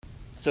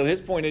So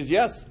his point is,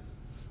 yes,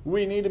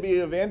 we need to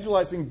be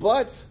evangelizing,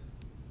 but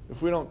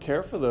if we don't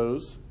care for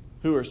those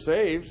who are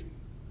saved,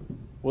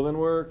 well, then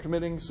we're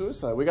committing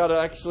suicide. We got to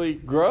actually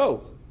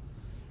grow.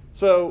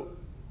 So,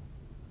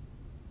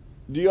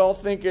 do you all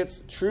think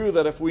it's true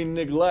that if we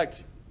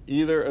neglect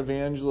either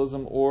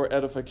evangelism or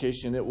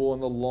edification, it will in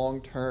the long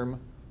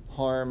term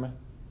harm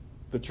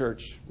the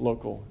church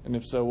local? And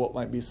if so, what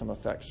might be some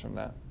effects from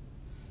that?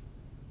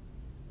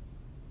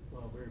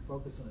 Well, we're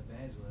focused on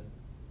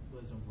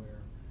evangelism where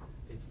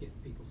it's getting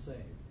people saved,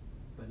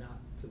 but not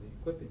to the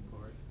equipping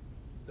part.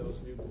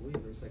 Those new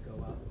believers that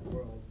go out in the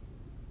world,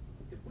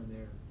 when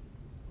they're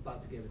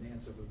about to give an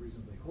answer for the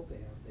reason they hope they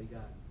have, they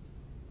got,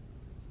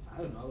 I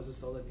don't know, I was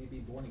just told that they need to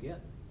be born again.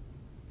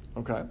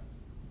 Okay.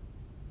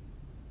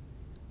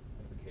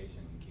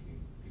 Edification, keeping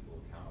people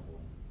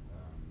accountable.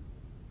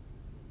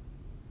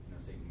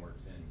 Satan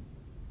works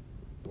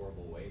in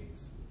horrible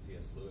ways.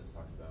 C.S. Lewis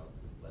talks about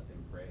let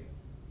them pray,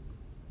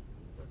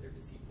 but they're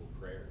deceitful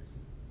prayers.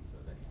 So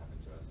that can happen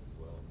to us as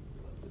well.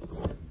 We let those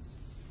sins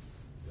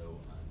go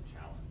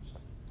unchallenged.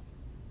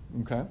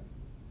 Okay.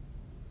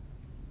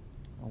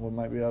 What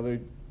might be other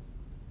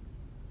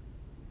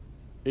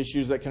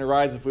issues that can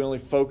arise if we only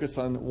focus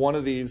on one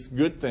of these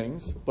good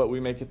things, but we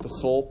make it the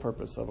sole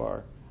purpose of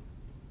our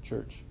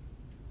church?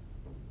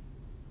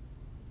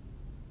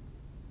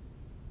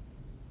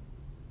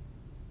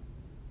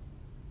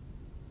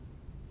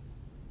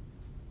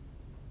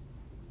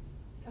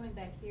 Coming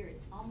back here,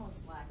 it's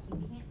almost like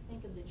you can't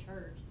think of the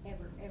church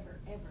ever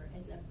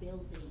as a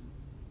building.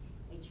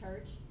 A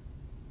church,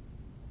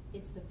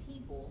 it's the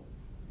people.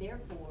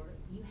 Therefore,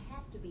 you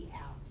have to be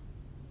out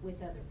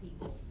with other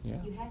people.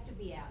 Yeah. You have to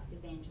be out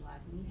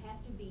evangelizing. You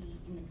have to be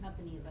in the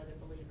company of other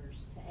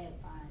believers to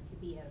edify, to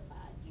be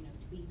edified,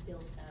 to be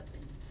built up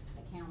and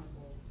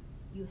accountable.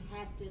 You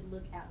have to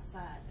look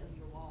outside of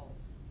your walls.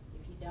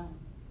 If you don't,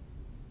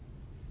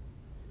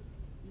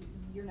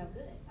 you're no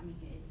good. I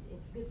mean,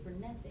 it's good for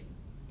nothing.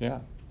 Yeah.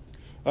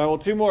 All right, well,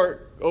 two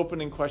more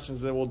opening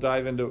questions, then we'll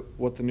dive into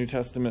what the New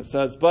Testament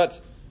says.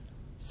 But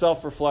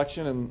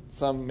self-reflection, and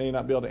some may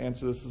not be able to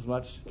answer this as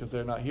much because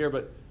they're not here,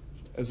 but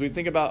as we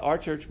think about our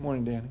church,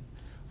 morning, Danny,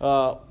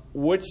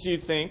 which do you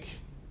think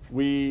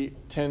we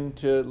tend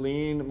to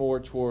lean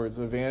more towards,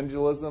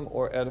 evangelism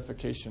or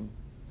edification?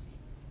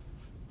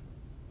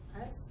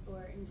 Us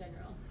or in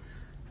general?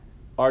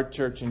 Our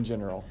church in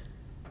general.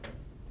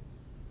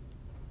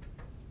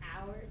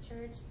 Our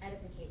church,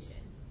 edification.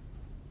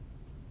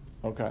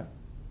 Okay.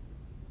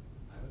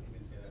 I would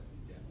even say that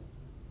in general.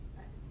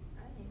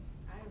 I think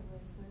I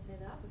was going to say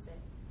the opposite.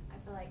 I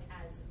feel like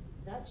as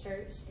the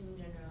church in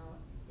general,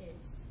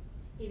 it's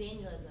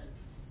evangelism.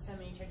 So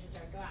many churches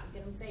are go out and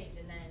get them saved,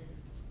 and then,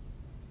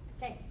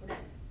 okay, we're done.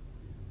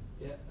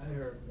 Yeah, I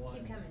heard one.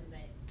 Keep coming,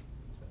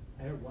 but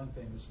I heard one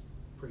famous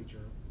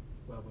preacher,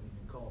 well, I wouldn't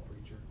even call a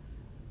preacher,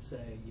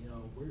 say,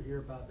 we're here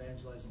about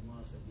evangelizing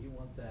lost, and if you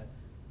want that,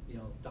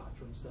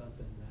 doctrine stuff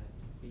and that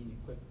being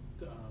equipped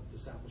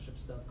discipleship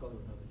stuff, go to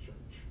another church.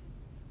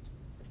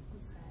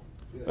 I'm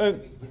sad.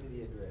 Good. Give me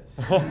the address.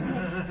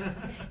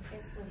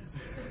 Yes, please.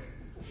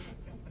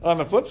 On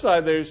the flip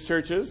side, there's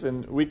churches,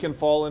 and we can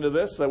fall into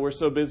this, that we're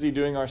so busy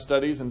doing our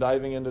studies and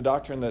diving into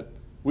doctrine that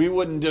we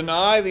wouldn't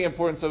deny the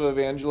importance of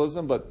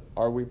evangelism, but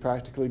are we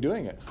practically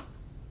doing it?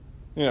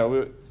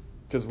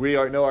 Because we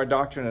know our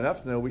doctrine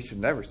enough to know we should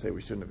never say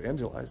we shouldn't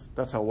evangelize.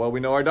 That's how well we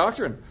know our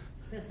doctrine.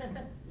 Yeah.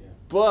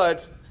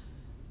 But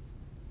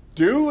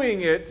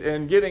doing it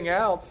and getting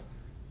out,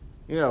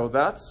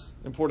 that's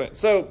important.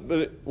 So,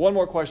 one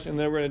more question,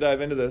 then we're going to dive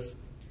into this.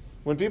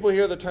 When people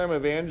hear the term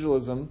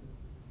evangelism,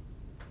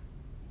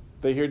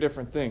 they hear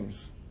different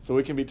things. So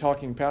we can be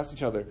talking past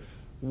each other.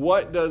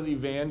 What does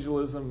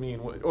evangelism mean?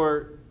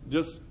 Or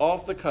just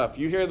off the cuff,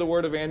 you hear the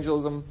word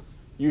evangelism,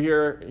 you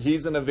hear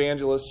he's an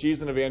evangelist,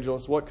 she's an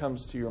evangelist. What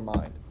comes to your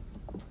mind?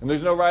 And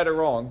there's no right or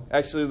wrong.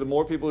 Actually, the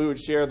more people who would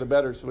share, the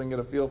better, so we can get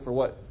a feel for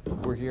what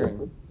we're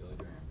hearing.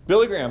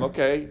 Billy Graham,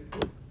 okay.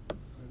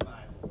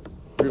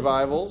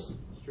 Revivals.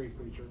 Street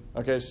preacher.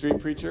 Okay, street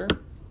preacher.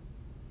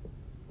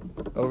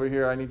 Over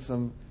here, I need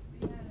some.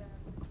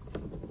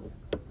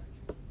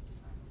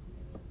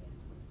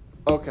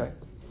 Okay.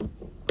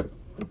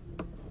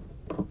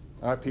 All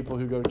right, people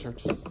who go to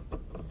churches.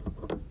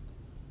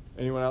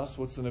 Anyone else?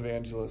 What's an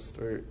evangelist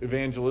or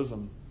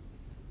evangelism?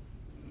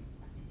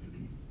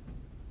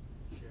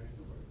 Sharing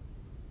the word.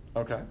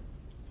 Okay.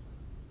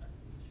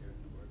 Sharing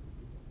the word with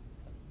people.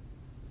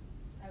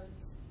 I would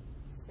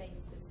say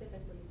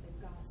specifically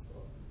the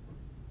gospel.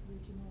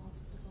 Reaching the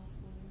lost with the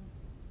gospel.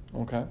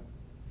 Okay.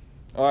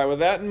 All right, with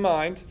that in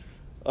mind,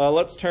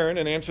 let's turn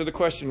and answer the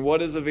question,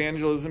 what is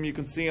evangelism? You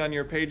can see on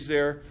your page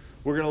there,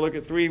 we're going to look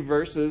at 3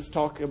 verses.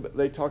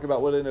 They talk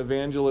about what an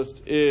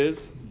evangelist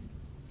is.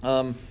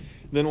 Then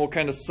we'll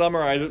kind of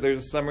summarize it. There's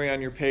a summary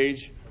on your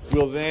page.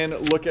 We'll then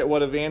look at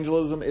what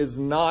evangelism is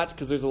not,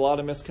 because there's a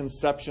lot of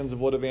misconceptions of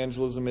what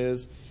evangelism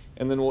is.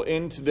 And then we'll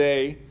end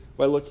today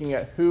by looking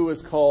at who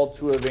is called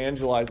to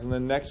evangelize. And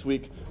then next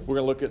week, we're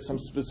going to look at some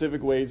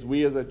specific ways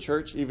we as a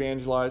church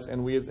evangelize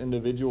and we as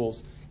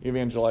individuals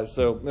evangelize.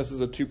 So this is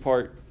a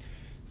 2-part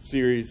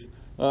series.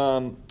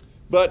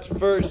 But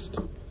first,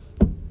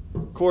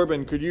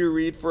 Corbin, could you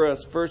read for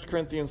us 1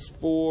 Corinthians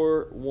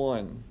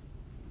 4:1?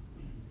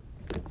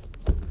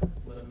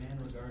 Let a man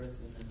regard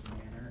us in this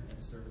manner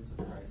as servants of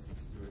Christ and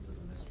stewards of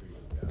the mysteries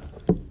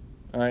of God.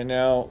 All right,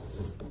 now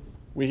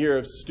we hear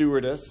of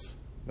stewardess.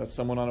 That's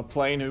someone on a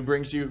plane who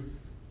brings you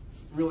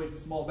really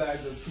small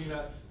bags of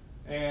peanuts,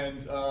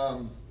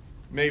 and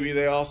maybe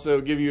they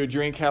also give you a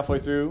drink halfway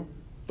through.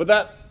 But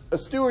a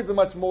steward's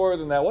much more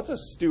than that. What's a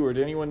steward?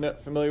 Anyone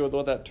familiar with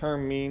what that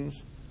term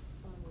means?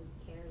 Someone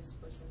who cares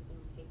for something,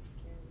 takes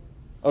care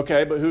of it.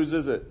 Okay, but whose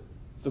is it?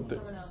 Someone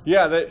else.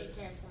 Yeah, Take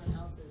care of someone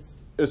else's.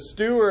 a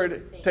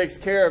steward takes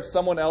care of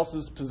someone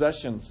else's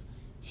possessions.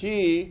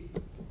 He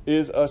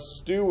is a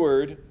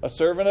steward, a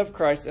servant of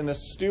Christ, and a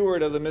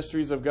steward of the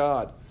mysteries of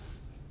God.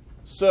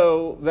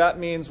 So that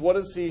means, what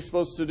is he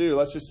supposed to do?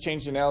 Let's just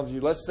change the analogy.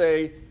 Let's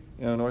say,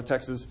 North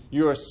Texas,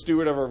 you're a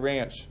steward of a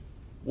ranch.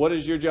 What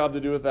is your job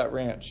to do with that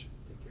ranch?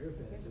 Take care of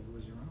it as if it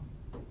was your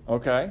own.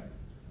 Okay.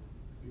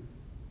 Be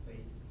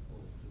faithful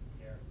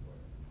to care for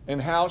it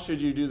And how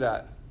should you do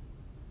that?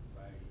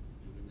 by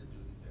doing the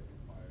duties that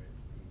require it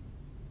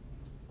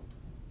to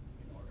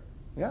be in order.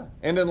 Yeah.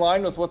 And in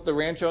line with what the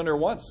ranch owner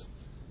wants.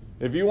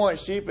 If you want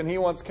sheep and he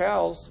wants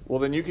cows, well,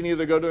 then you can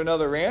either go to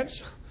another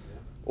ranch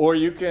or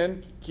you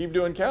can keep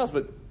doing cows.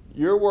 But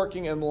you're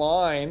working in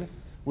line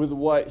with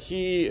what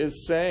he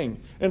is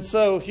saying. And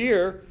so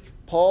here,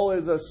 Paul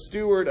is a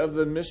steward of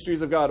the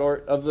mysteries of God, or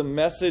of the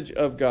message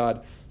of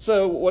God.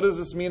 So what does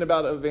this mean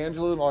about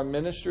evangelism or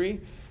ministry?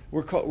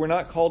 We're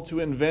not called to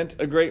invent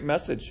a great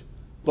message,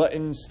 but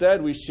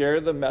instead we share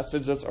the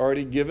message that's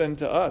already given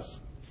to us.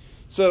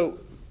 So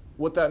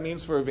what that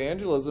means for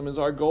evangelism is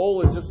our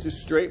goal is just to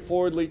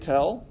straightforwardly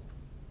tell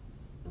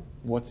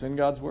what's in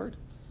God's Word.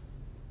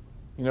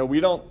 We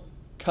don't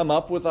come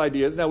up with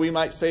ideas. Now, we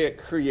might say it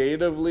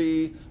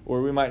creatively,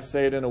 or we might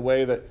say it in a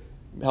way that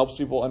helps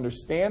people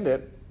understand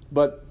it,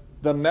 but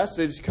the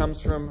message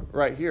comes from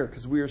right here,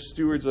 because we are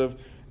stewards of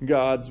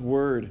God's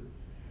Word.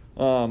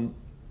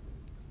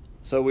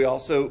 So we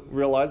also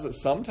realize that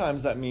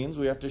sometimes that means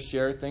we have to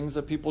share things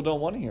that people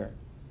don't want to hear,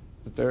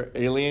 that they're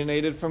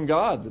alienated from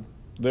God, that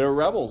they're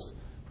rebels.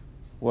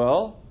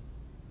 Well,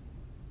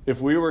 if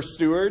we were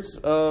stewards,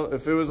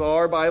 if it was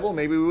our Bible,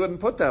 maybe we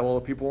wouldn't put that. Well,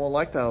 if people won't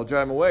like that, I'll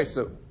drive them away.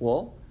 So,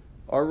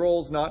 our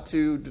role is not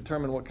to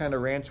determine what kind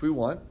of ranch we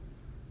want.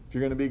 If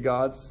you're going to be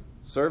God's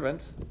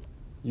servant,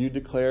 you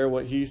declare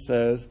what he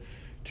says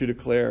to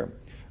declare.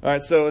 All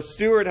right, so a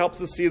steward helps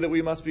us see that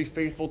we must be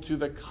faithful to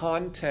the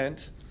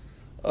content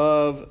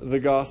of the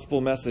gospel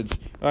message.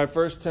 All right,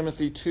 1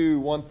 Timothy 2,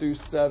 1 through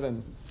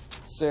 7.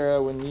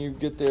 Sarah, when you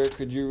get there,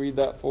 could you read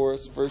that for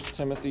us? 1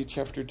 Timothy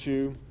chapter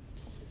 2,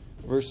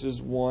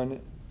 verses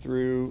 1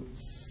 through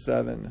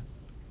 7.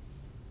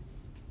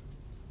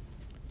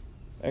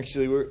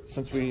 Actually,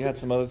 since we had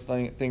some other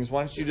things,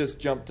 why don't you just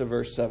jump to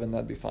verse 7?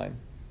 That'd be fine.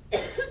 For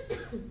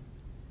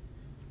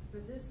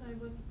this I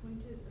was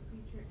appointed a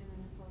preacher and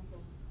an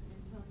apostle, and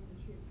in telling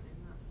the truth I am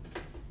not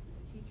one,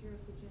 a teacher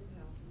of the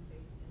Gentiles in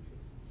faith and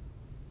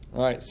truth.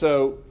 All right,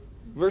 so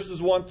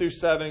verses 1 through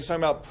 7, he's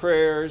talking about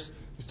prayers.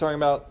 He's talking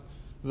about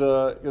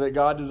that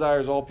God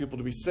desires all people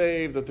to be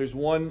saved, that there's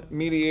one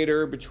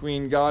mediator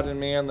between God and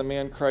man, the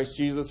man Christ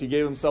Jesus. He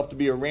gave himself to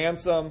be a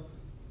ransom.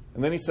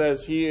 And then he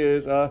says he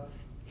is a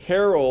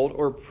herald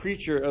or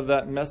preacher of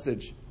that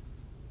message.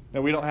 Now,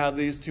 we don't have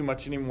these too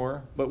much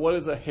anymore, but what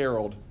is a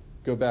herald?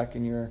 Go back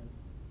in your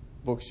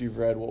books you've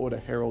read. What would a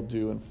herald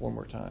do in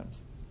former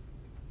times?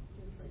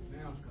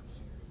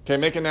 Okay,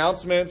 make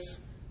announcements,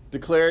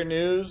 declare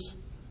news.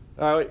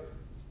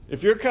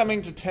 If you're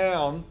coming to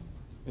town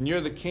and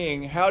you're the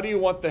king, how do you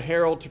want the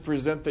herald to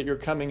present that you're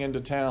coming into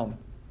town?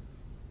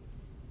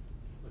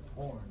 With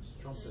horns,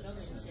 trumpets.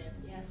 Showmanship,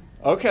 yes.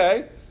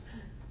 Okay.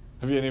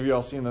 Have any of you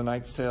all seen The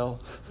Knight's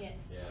Tale?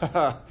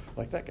 Yes.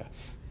 Like that guy,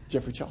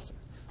 Geoffrey Chaucer.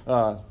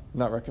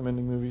 Not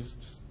recommending movies,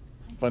 just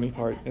funny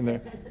part in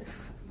there.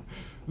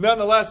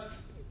 Nonetheless,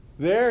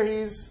 there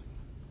he's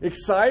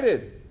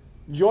excited,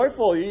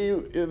 joyful.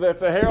 If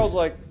the herald's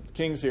like,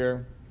 king's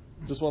here,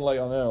 just want to let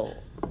y'all know,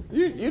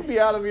 you'd be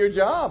out of your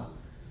job.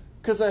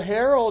 Because a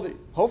herald,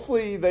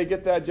 hopefully they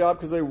get that job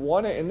because they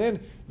want it, and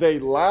then they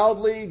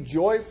loudly,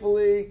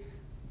 joyfully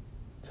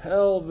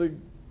tell the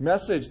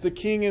message, the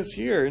king is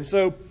here. And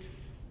so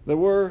that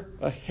we're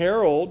a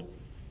herald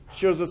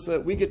shows us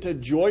that we get to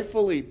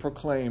joyfully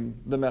proclaim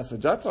the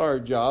message. That's our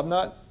job,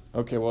 not,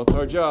 okay, well, it's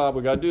our job,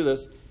 we got to do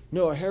this.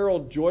 No, a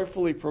herald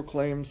joyfully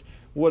proclaims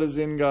what is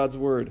in God's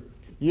Word.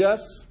 Yes,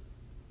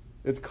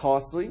 it's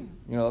costly.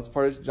 That's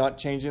part of not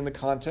changing the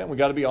content. We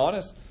got to be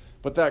honest.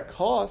 But that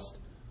cost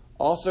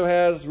also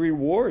has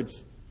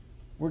rewards.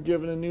 We're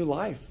given a new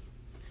life.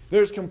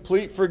 There's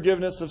complete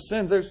forgiveness of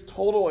sins. There's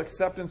total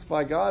acceptance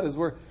by God as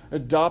we're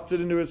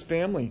adopted into his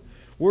family.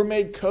 We're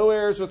made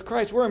co-heirs with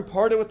Christ. We're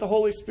imparted with the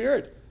Holy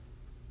Spirit.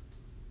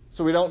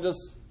 So we don't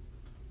just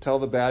tell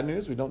the bad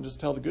news. We don't just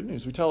tell the good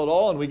news. We tell it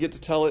all, and we get to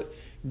tell it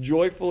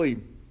joyfully.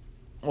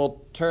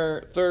 Well,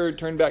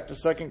 turn back to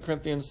 2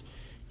 Corinthians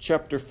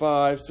chapter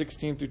 5,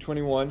 16 through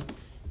 21.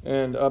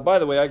 And by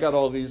the way, I got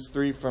all these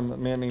three from a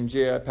man named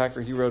J.I.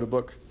 Packer. He wrote a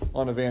book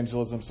on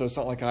evangelism, so it's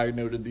not like I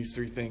noted these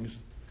three things.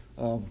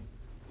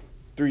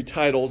 Three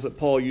titles that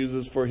Paul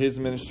uses for his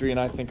ministry and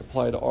I think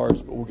apply to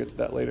ours, but we'll get to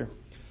that later.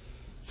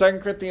 2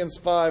 Corinthians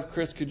 5,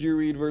 Chris, could you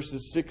read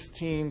verses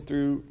 16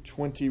 through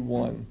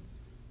 21?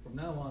 From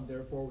now on,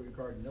 therefore, we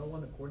regard no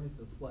one according to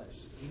the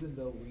flesh, even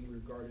though we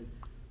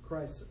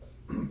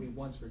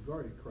once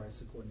regarded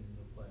Christ according to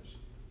the flesh.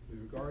 We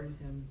regarded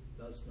him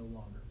thus no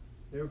longer.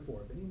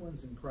 Therefore, if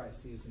anyone's in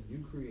Christ, he is a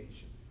new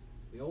creation.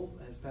 The old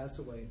has passed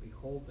away, and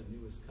behold, the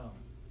new has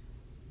come.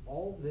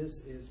 All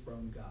this is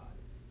from God,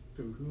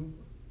 who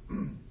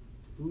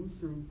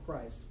through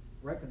Christ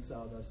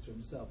reconciled us to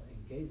himself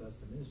and gave us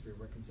the ministry of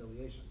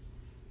reconciliation.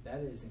 That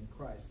is, in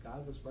Christ,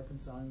 God was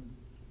reconciling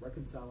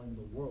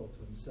the world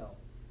to himself,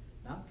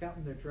 not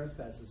counting their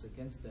trespasses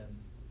against them,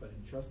 but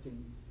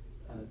entrusting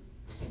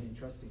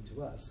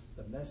to us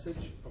the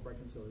message of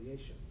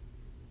reconciliation.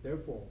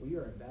 Therefore, we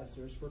are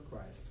ambassadors for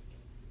Christ,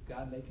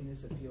 God making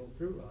his appeal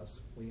through us.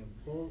 We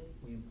implore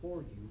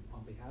you,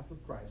 on behalf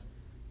of Christ,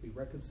 be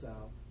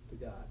reconciled to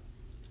God.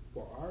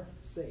 For our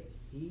sake,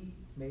 he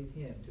made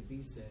him to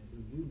be sin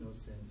who knew no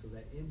sin, so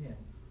that in him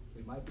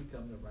we might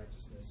become the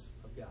righteousness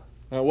of God.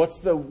 Now, what's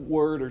the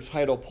word or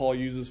title Paul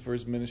uses for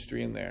his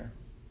ministry in there?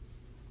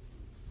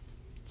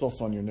 It's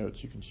also on your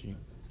notes. You can cheat.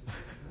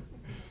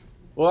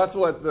 Well, that's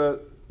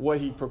what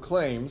he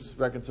proclaims,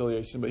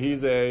 reconciliation, but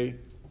he's an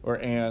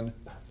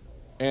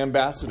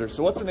ambassador.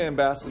 So what's an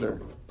ambassador?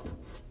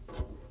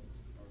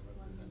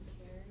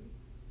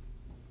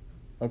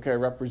 Okay,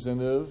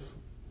 representative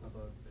Of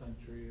a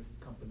country,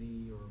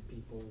 company, or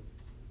people.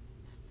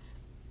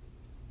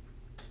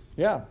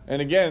 Yeah,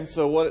 and again,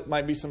 so what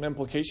might be some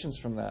implications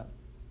from that?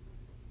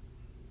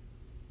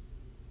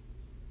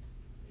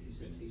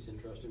 He's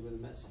entrusted with a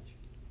message.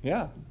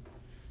 Yeah.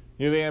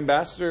 The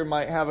ambassador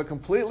might have a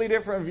completely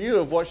different view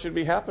of what should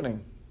be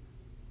happening.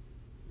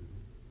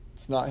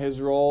 It's not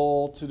his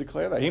role to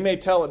declare that. He may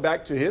tell it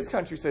back to his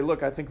country, say,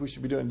 look, I think we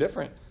should be doing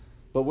different.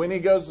 But when he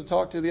goes to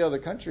talk to the other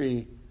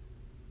country,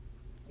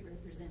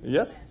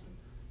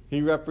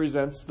 he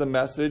represents the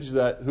message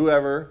that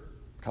whoever,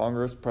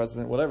 Congress,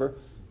 president, whatever,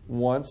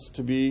 wants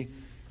to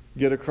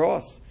get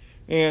across.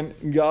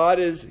 And God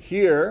is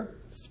here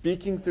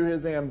speaking through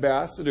his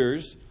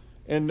ambassadors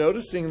and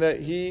noticing that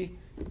he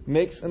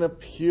makes an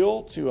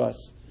appeal to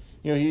us.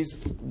 He's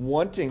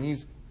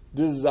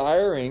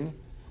desiring,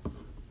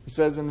 he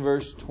says in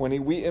verse 20,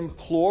 we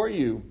implore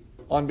you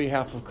on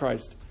behalf of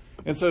Christ.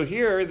 And so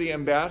here the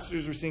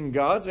ambassadors, we're seeing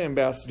God's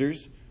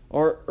ambassadors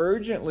are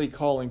urgently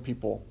calling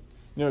people.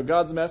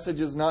 God's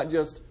message is not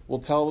just, we'll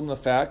tell them the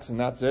facts and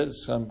that's it.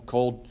 I'm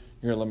cold.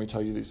 Here, let me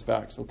tell you these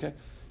facts, okay?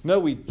 No,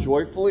 we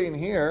joyfully in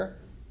here,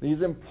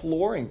 he's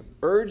imploring,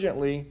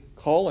 urgently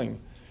calling.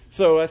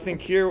 So I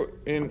think here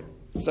in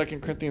 2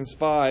 Corinthians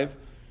 5,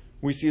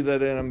 we see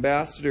that an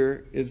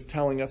ambassador is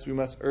telling us we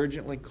must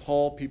urgently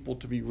call people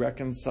to be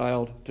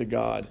reconciled to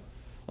God.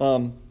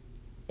 And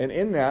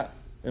in that,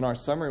 in our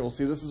summary, we'll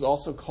see this is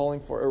also calling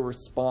for a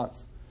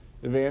response.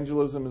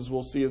 Evangelism, as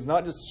we'll see, is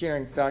not just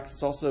sharing facts,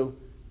 it's also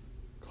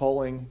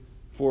calling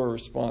for a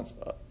response.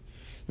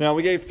 Now,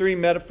 we gave three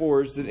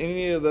metaphors. Did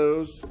any of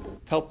those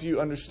help you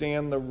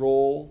understand the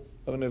role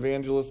of an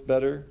evangelist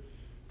better?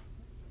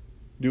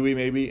 Do we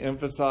maybe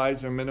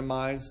emphasize or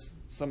minimize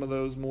some of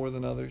those more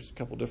than others? A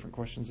couple different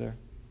questions there.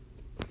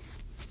 I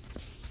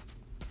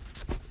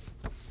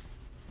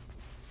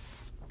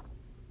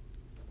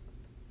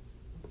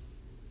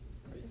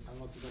don't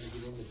know if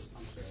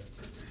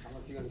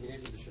you're going to get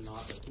into this or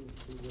not, but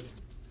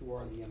who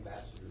are the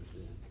ambassadors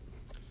then?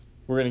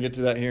 We're going to get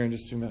to that here in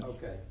just 2 minutes.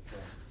 Okay.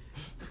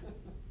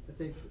 I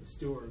think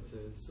stewards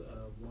is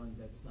one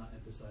that's not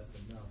emphasized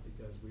enough,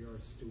 because we are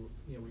steward.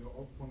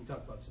 When we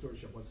talk about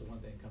stewardship, what's the one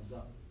thing that comes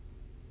up?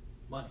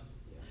 Money.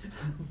 Yeah.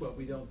 But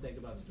we don't think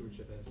about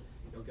stewardship as,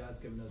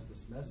 God's given us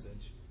this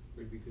message.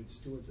 We'd be good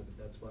stewards of it.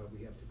 That's why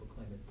we have to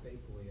proclaim it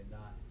faithfully and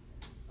not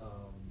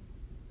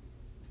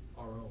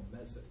our own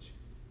message.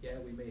 Yeah,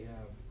 we may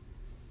have,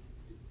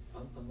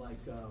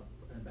 unlike an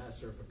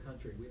ambassador of a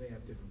country, we may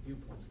have different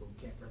viewpoints, but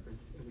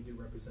we do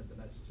represent the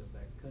message of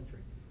that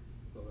country.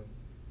 But with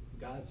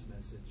God's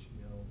message,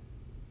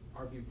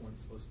 our viewpoint's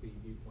supposed to be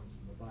viewpoints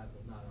from the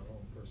Bible, not our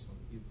own personal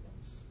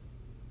viewpoints.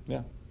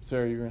 Yeah.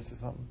 Sarah, you're going to say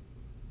something?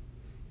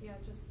 Yeah,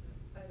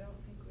 I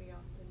don't think we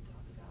often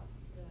talk about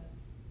the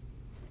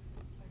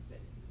fact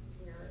that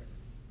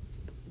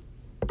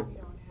we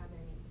don't have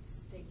any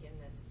stake in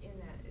this, in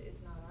that it's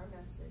not our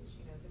message,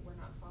 that we're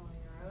not following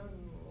our own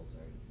rules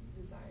or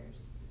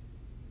desires,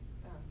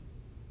 but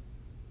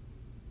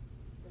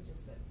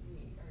just that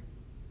we are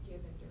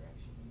given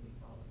direction and we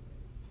follow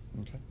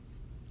it. Okay.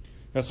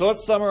 Now, so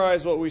let's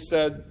summarize what we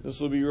said.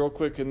 This will be real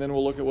quick, and then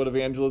we'll look at what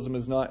evangelism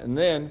is not, and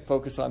then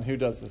focus on who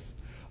does this.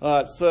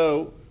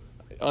 So,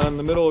 on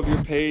the middle of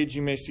your page,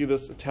 you may see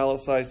this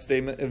italicized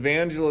statement.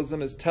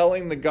 Evangelism is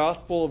telling the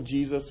gospel of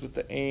Jesus with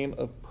the aim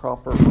of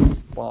proper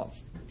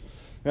response.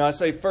 Now, I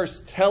say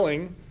first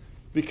telling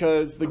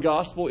because the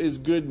gospel is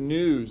good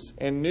news,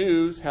 and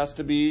news has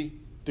to be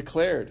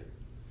declared.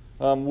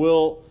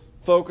 We'll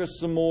focus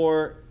some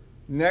more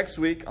next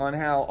week on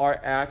how our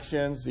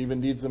actions,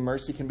 even deeds of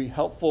mercy, can be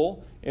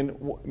helpful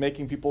in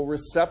making people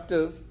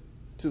receptive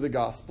to the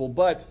gospel.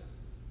 But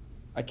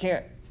I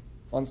can't,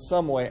 on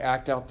some way,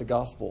 act out the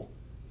gospel.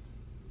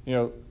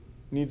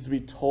 Needs to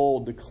be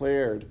told,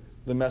 declared,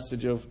 the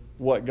message of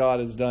what God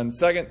has done.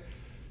 Second,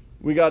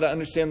 we got to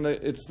understand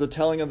that it's the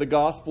telling of the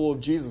gospel of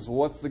Jesus. Well,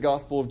 what's the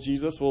gospel of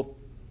Jesus? Well,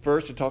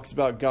 first it talks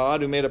about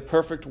God who made a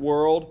perfect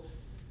world,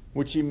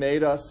 which he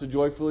made us to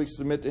joyfully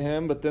submit to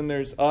him. But then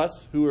there's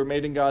us who are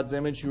made in God's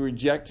image, who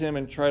reject him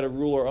and try to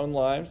rule our own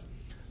lives.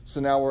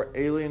 So now we're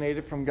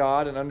alienated from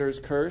God and under his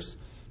curse.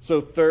 So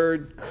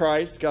third,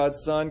 Christ,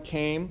 God's Son,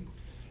 came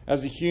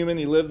as a human.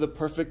 He lived the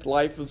perfect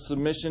life of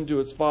submission to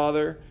his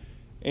Father.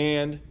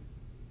 And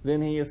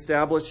then he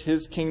established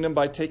his kingdom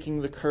by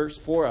taking the curse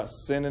for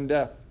us, sin and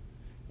death.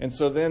 And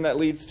so then that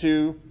leads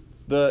to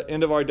the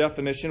end of our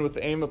definition with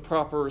the aim of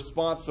proper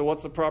response. So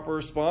what's the proper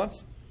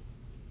response?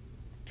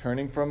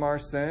 Turning from our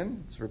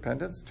sin, it's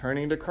repentance.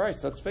 Turning to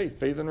Christ, that's faith.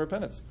 Faith and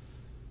repentance.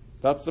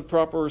 That's the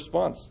proper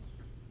response.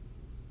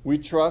 We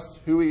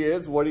trust who he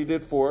is, what he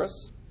did for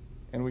us,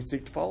 and we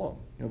seek to follow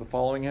him. The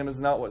following him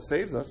is not what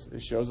saves us.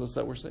 It shows us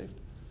that we're saved.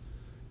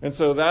 And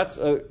so that's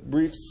a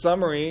brief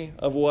summary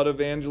of what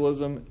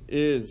evangelism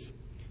is.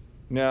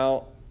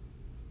 Now,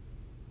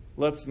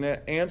 let's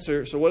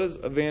answer. So what is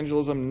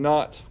evangelism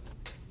not?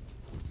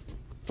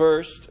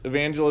 First,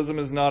 evangelism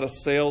is not a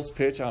sales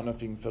pitch. I don't know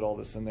if you can fit all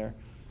this in there.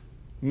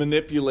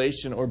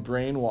 Manipulation or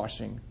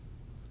brainwashing.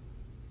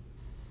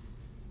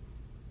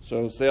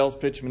 So sales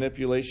pitch,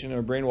 manipulation,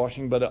 or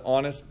brainwashing, but an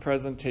honest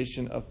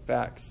presentation of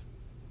facts.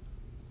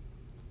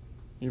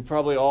 You've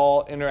probably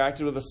all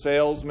interacted with a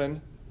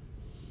salesman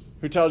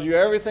who tells you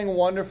everything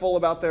wonderful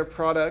about their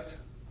product,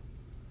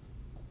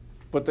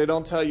 but they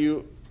don't tell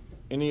you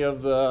any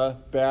of the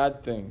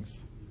bad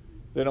things.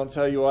 They don't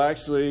tell you, well,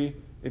 actually,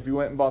 if you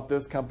went and bought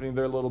this company,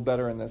 they're a little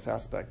better in this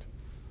aspect.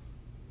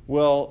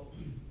 Well,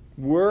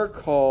 we're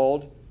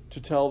called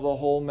to tell the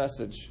whole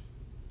message.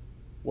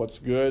 What's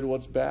good,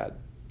 what's bad.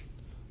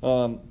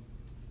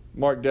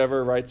 Mark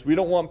Dever writes, we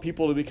don't want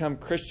people to become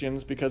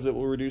Christians because it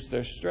will reduce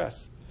their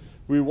stress.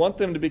 We want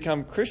them to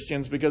become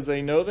Christians because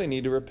they know they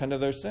need to repent of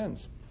their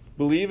sins,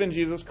 believe in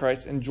Jesus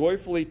Christ, and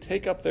joyfully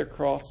take up their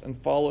cross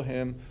and follow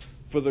him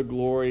for the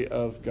glory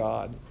of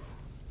God.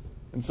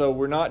 And so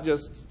we're not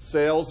just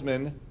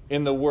salesmen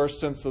in the worst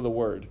sense of the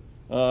word.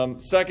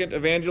 Second,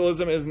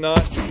 evangelism is not,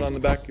 it's on the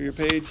back of your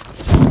page,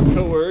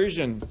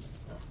 coercion.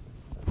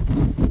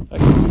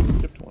 Actually, I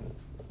skipped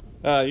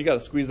one. You got to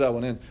squeeze that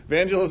one in.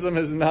 Evangelism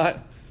is not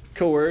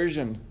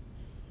coercion.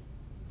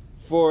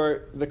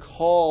 For the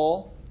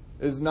call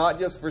is not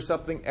just for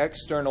something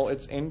external,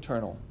 it's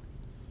internal.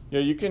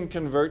 You can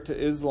convert to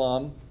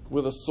Islam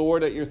with a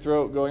sword at your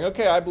throat going,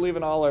 okay, I believe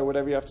in Allah, or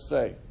whatever you have to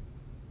say.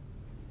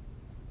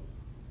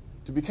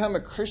 To become a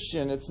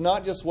Christian, it's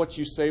not just what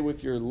you say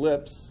with your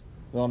lips.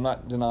 Well, I'm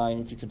not denying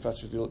if you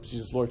confess with your lips,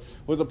 Jesus Lord.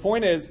 Well, the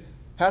point is, it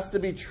has to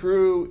be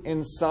true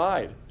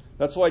inside.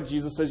 That's why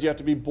Jesus says you have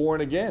to be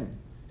born again.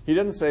 He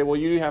didn't say, well,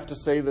 you have to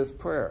say this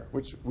prayer,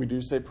 which we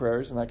do say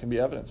prayers, and that can be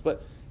evidence.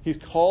 But he's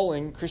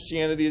calling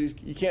Christianity,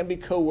 you can't be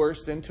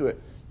coerced into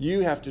it. You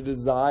have to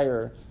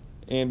desire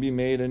and be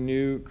made a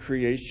new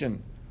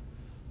creation.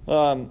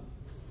 So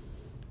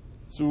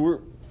we're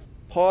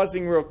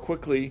pausing real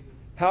quickly.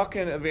 How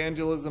can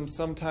evangelism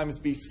sometimes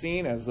be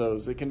seen as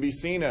those? It can be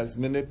seen as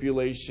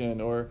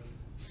manipulation or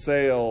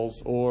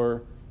sales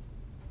or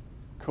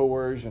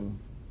coercion.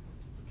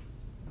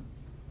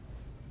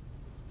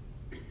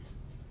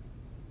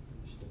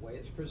 Just the way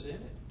it's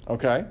presented.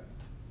 Okay.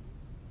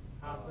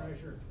 High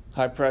pressure.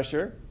 High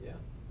pressure. Yeah.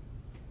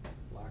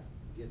 Like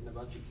getting a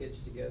bunch of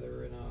kids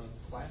together in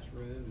a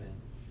classroom and,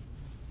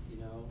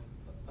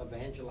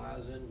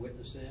 evangelizing,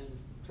 witnessing,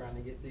 trying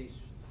to get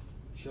these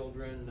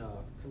children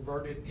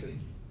converted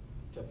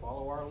to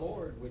follow our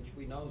Lord, which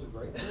we know is a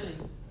great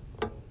thing.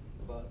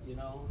 But,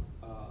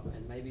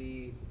 and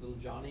maybe little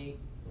Johnny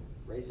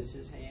raises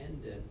his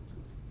hand and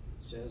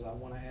says, I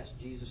want to ask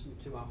Jesus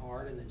into my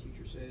heart, and the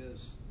teacher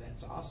says,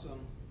 that's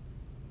awesome.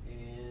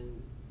 And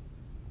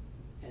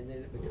then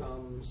it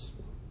becomes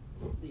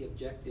the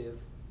objective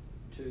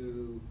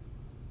to,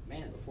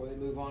 before they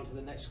move on to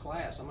the next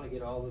class, I'm going to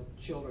get all the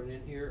children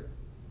in here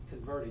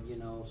converted,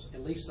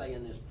 at least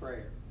saying this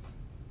prayer.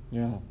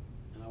 Yeah.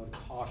 And I would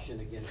caution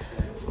against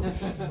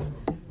that.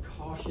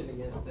 Caution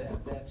against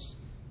that.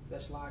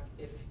 That's like,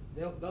 if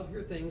they'll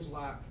hear things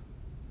like,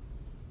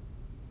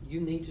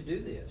 you need to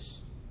do this.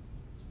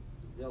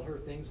 They'll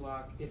hear things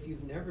like, if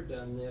you've never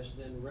done this,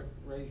 then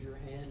raise your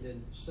hand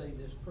and say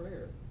this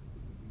prayer.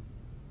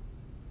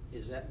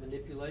 Is that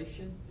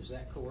manipulation? Is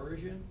that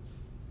coercion?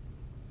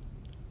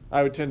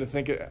 I would tend to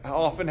think it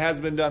often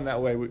has been done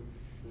that way.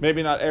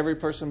 Maybe not every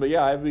person, but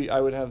yeah, I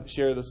would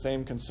share the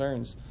same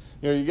concerns.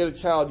 You get a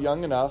child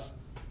young enough,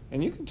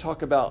 and you can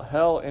talk about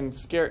hell and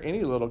scare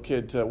any little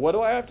kid to, what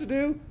do I have to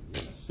do?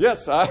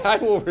 Yes, I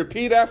will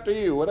repeat after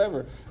you,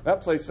 whatever.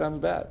 That place sounds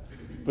bad.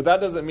 But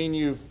that doesn't mean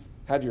you've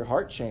had your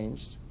heart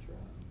changed.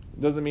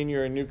 It doesn't mean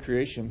you're a new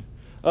creation.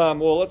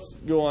 Well, let's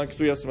go on because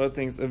we have some other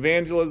things.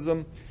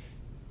 Evangelism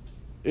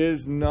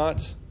is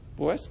not...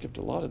 Boy, I skipped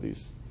a lot of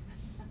these.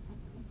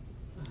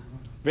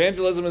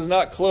 Evangelism is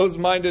not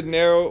closed-minded,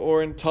 narrow,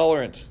 or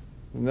intolerant.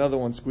 Another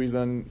one squeezed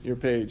on your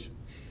page.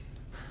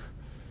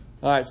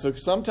 All right, so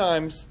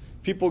sometimes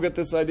people get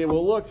this idea,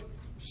 well, look,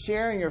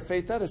 sharing your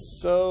faith, that is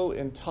so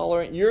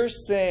intolerant. You're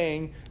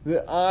saying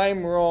that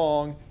I'm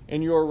wrong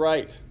and you're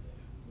right.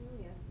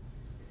 Yeah.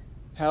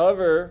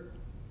 However,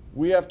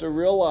 we have to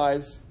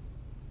realize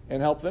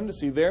and help them to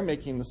see they're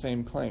making the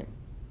same claim.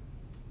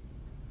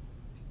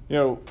 You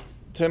know,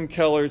 Tim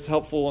Keller's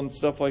helpful and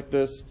stuff like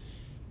this.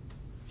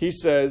 He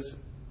says,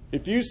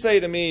 if you say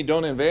to me,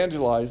 don't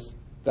evangelize,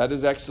 that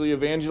is actually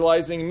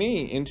evangelizing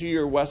me into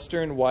your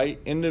Western, white,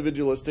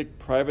 individualistic,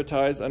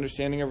 privatized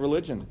understanding of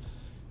religion.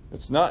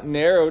 It's not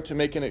narrow to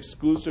make an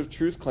exclusive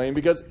truth claim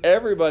because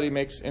everybody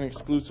makes an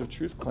exclusive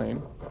truth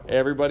claim.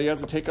 Everybody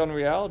has a take on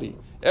reality.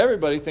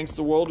 Everybody thinks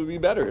the world would be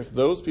better if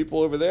those people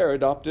over there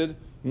adopted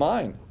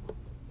mine.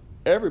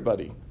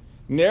 Everybody.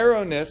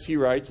 Narrowness, he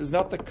writes, is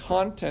not the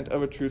content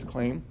of a truth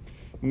claim.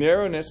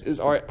 Narrowness is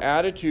our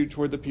attitude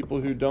toward the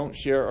people who don't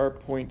share our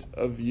point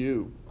of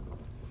view.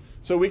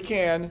 So we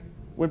can,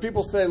 when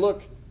people say,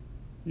 look,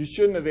 you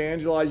shouldn't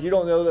evangelize, you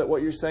don't know that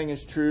what you're saying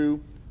is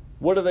true,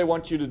 what do they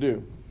want you to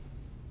do?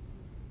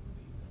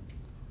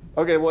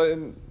 Okay,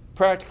 well,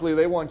 practically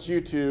they want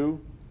you to...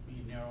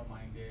 Be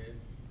narrow-minded.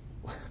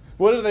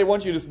 What do they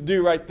want you to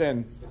do right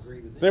then?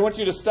 Agree with They want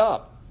you to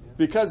stop.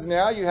 Because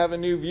now you have a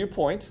new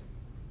viewpoint.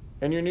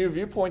 And your new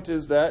viewpoint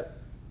is that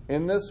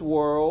in this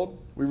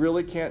world, we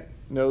really can't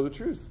know the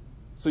truth.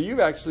 So you've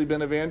actually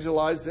been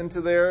evangelized into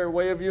their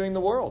way of viewing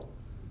the world.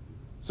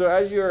 So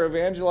as you're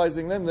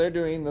evangelizing them, they're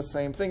doing the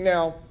same thing.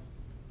 Now,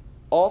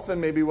 often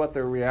maybe what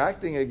they're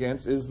reacting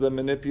against is the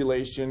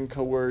manipulation,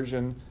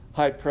 coercion,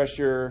 high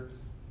pressure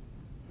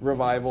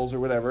revivals or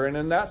whatever. And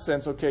in that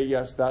sense, okay,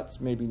 yes,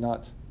 that's maybe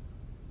not,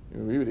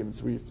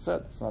 we've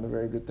said it's not a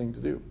very good thing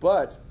to do.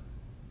 But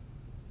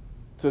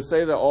to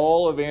say that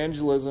all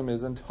evangelism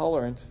is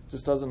intolerant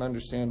just doesn't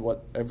understand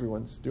what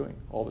everyone's doing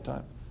all the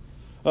time.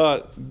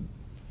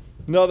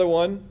 Another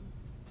one.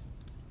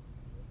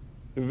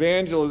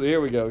 Evangelism.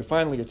 Here we go. We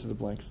finally get to the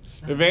blanks.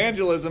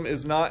 Evangelism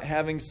is not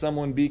having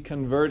someone be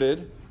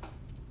converted,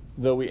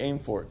 though we aim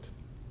for it.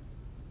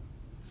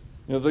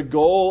 You know, the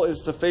goal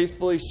is to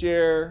faithfully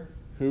share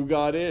who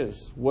God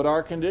is, what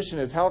our condition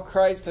is, how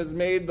Christ has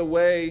made the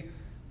way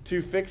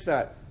to fix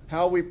that,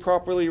 how we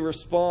properly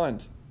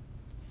respond.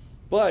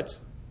 But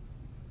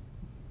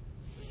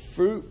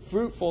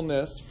fruit from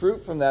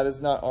that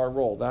is not our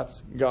role.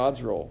 That's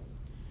God's role.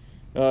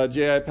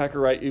 J.I. Packer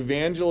writes,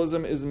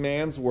 evangelism is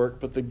man's work,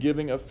 but the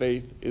giving of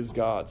faith is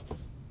God's.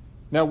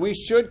 Now, we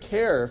should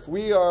care. If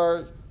we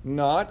are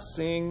not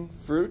seeing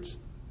fruit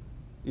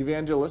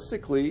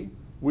evangelistically,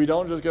 we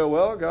don't just go,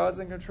 well, God's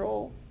in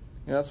control.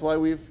 And that's why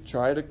we've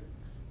tried to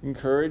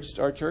encourage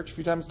our church a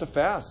few times to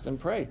fast and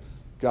pray.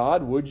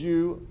 God, would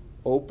you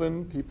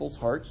open people's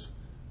hearts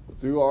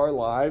through our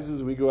lives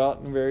as we go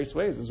out in various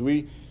ways, as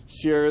we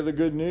share the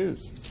good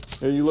news.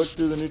 You look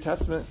through the New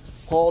Testament,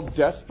 Paul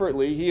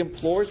desperately, he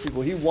implores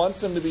people. He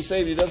wants them to be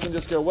saved. He doesn't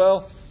just go,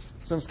 well,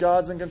 since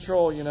God's in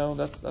control,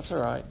 that's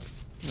all right.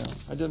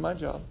 I did my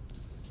job.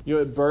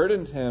 It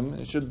burdened him.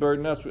 It should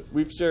burden us.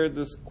 We've shared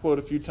this quote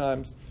a few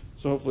times,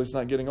 so hopefully it's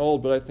not getting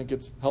old, but I think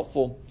it's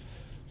helpful.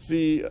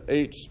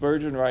 C.H.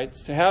 Spurgeon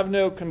writes, to have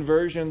no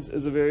conversions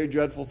is a very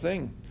dreadful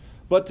thing,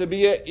 but to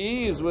be at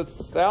ease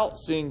without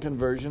seeing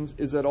conversions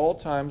is at all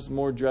times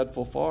more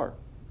dreadful far.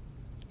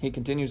 He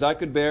continues, I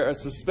could bear a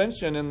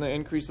suspension in the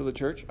increase of the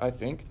church, I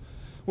think,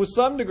 with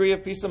some degree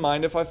of peace of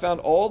mind if I found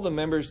all the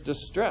members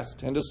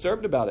distressed and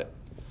disturbed about it.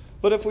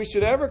 But if we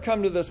should ever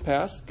come to this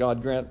pass,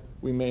 God grant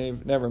we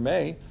never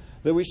may,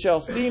 that we shall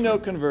see no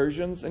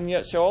conversions, and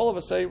yet shall all of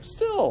us say,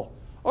 still,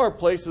 our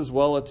place is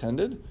well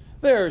attended.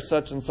 There are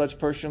such and such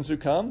persons who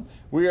come.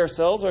 We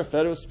ourselves are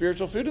fed with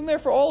spiritual food, and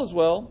therefore all is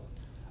well.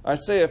 I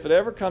say, if it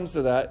ever comes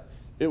to that,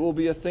 it will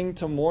be a thing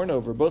to mourn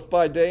over, both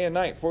by day and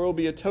night, for it will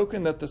be a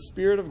token that the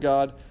Spirit of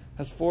God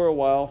has for a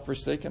while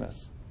forsaken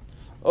us.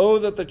 Oh,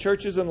 that the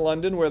churches in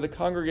London, where the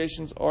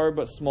congregations are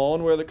but small,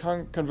 and where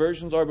the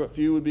conversions are but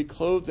few, would be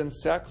clothed in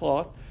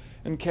sackcloth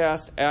and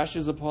cast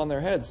ashes upon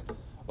their heads.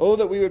 Oh,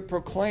 that we would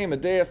proclaim a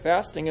day of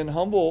fasting and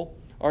humble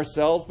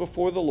ourselves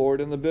before the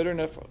Lord in the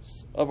bitterness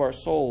of our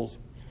souls.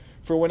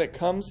 For when it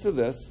comes to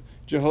this,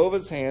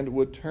 Jehovah's hand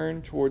would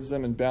turn towards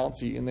them in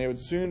bounty, and they would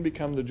soon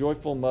become the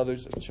joyful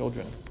mothers of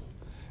children.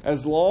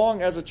 As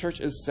long as a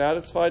church is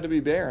satisfied to be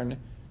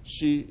barren,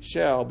 she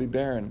shall be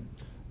barren.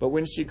 But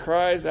when she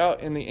cries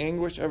out in the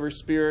anguish of her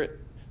spirit,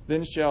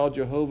 then shall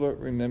Jehovah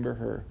remember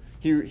her.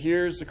 He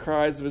hears the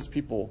cries of his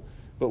people.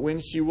 But when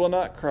she will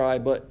not cry,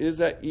 but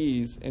is at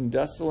ease in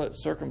desolate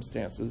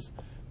circumstances,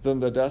 then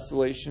the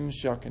desolation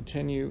shall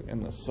continue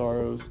and the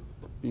sorrows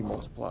be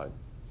multiplied.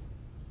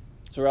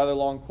 It's a rather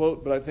long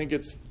quote, but I think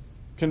it's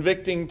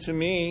convicting to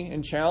me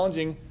and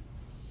challenging.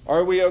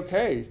 Are we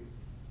okay?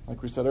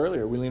 Like we said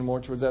earlier, we lean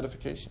more towards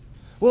edification.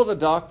 Well, the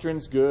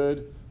doctrine's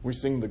good. We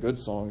sing the good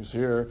songs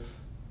here.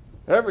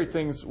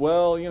 everything's,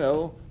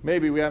 well,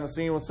 maybe we haven't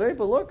seen anyone say,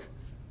 but look,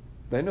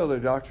 they know their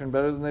doctrine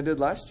better than they did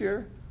last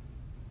year.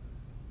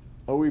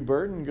 Are we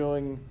burdened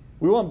going,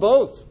 we want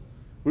both.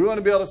 We want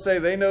to be able to say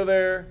they know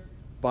their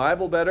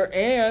Bible better,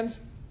 and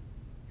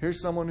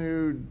here's someone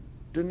who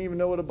didn't even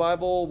know what a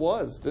Bible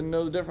was, didn't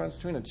know the difference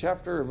between a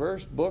chapter, a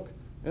verse, book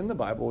in the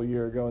Bible a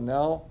year ago, and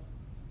now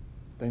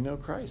they know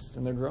Christ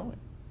and they're growing.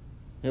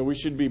 We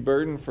should be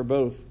burdened for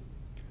both.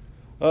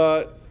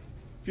 A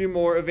few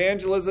more.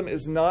 Evangelism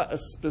is not a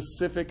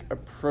specific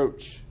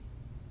approach.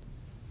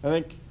 I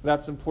think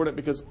that's important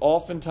because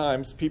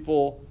oftentimes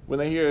people, when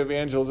they hear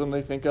evangelism,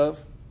 they think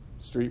of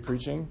street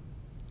preaching,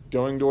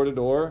 going door to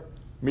door,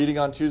 meeting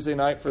on Tuesday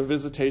night for a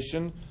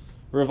visitation,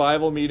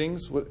 revival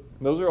meetings.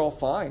 Those are all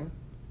fine.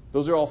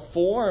 Those are all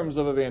forms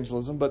of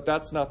evangelism, but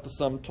that's not the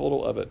sum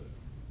total of it.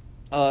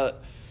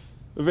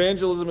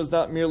 Evangelism is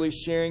not merely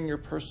sharing your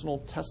personal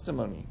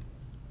testimony.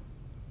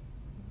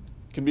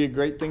 It can be a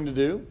great thing to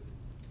do,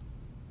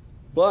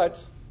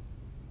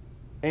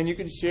 and you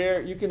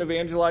can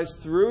evangelize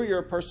through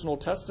your personal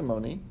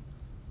testimony,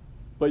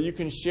 but you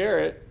can share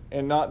it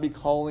and not be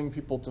calling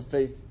people to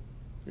faith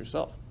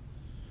yourself.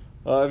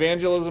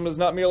 Evangelism is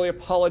not merely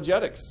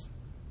apologetics.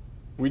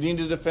 We need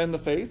to defend the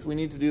faith. We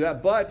need to do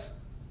that. But,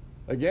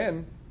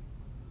 again,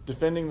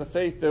 defending the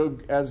faith, though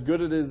as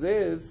good as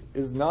it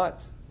is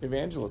not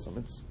evangelism.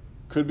 It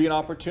could be an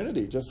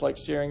opportunity, just like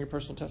sharing your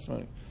personal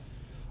testimony.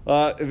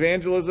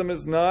 Evangelism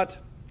is not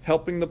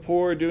helping the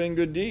poor or doing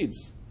good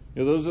deeds.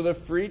 Those are the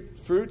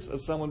fruits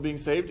of someone being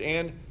saved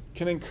and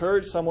can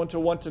encourage someone to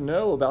want to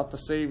know about the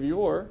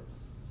Savior,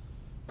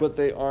 but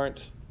they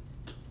aren't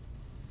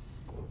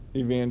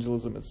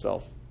evangelism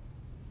itself.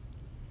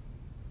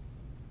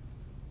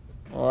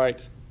 All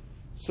right.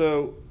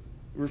 So,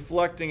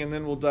 reflecting, and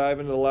then we'll dive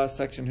into the last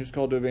section, who's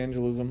called to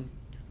evangelism.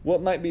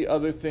 What might be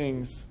other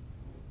things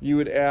you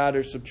would add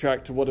or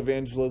subtract to what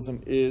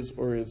evangelism is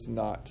or is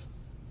not?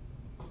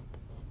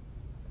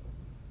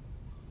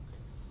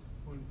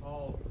 When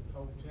Paul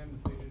told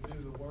Timothy to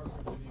do the work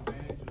of an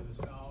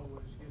evangelist, I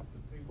always get the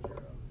picture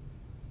of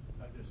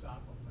a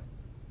disciple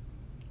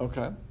maker.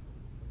 Okay.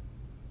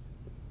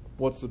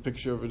 What's the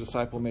picture of a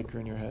disciple maker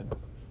in your head?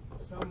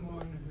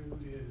 Someone who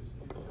is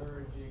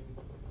encouraging,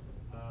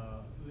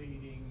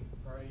 leading,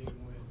 praying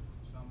with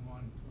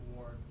someone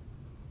toward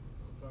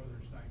further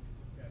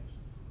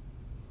sanctification.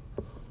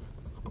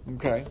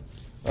 Okay.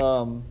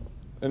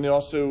 And then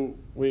also,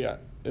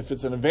 if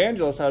it's an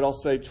evangelist, I'd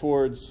also say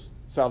towards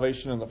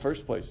salvation in the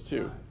first place,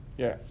 too. Right.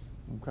 Yeah.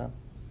 Okay.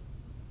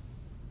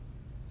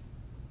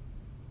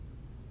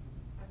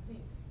 I think,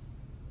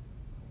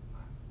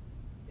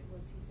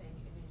 was he saying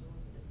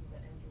evangelism isn't the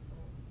end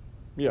result?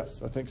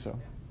 Yes, I think so.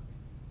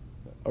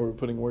 Are we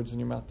putting words in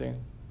your mouth, Danny?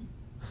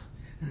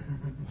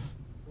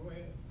 Go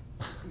ahead.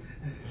 I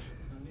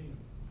need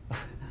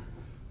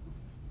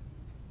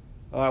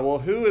All right, well,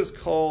 who is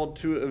called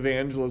to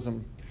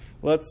evangelism?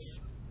 Let's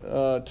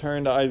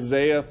turn to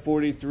Isaiah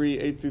 43,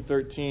 8 through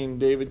 13.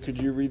 David, could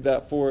you read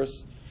that for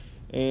us?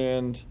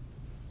 And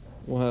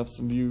we'll have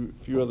some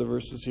few other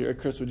verses here.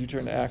 Chris, would you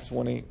turn to Acts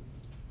 1:8?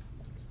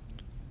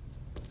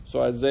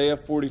 So Isaiah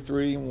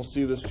 43, and we'll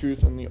see this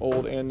truth in the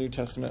Old and New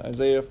Testament.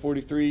 Isaiah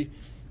 43,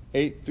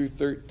 8 through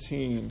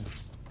 13.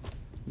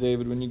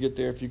 David, when you get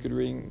there, if you could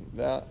read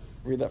that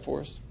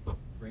for us.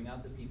 Bring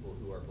out the people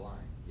who are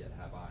blind, yet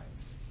have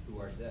eyes, who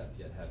are deaf,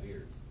 yet have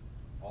ears.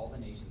 All the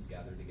nations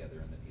gather together,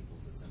 and the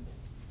peoples assemble.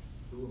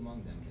 Who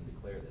among them can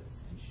declare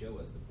this, and show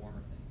us the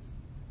former things?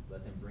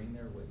 Let them bring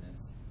their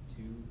witnesses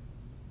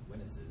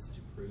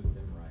to prove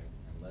them right,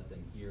 and let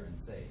them hear and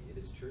say, it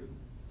is true.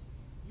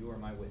 You are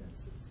my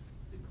witnesses,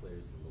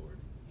 declares the Lord,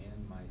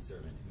 and my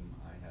servant whom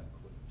I have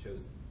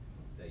chosen,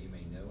 that you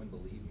may know and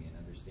believe me and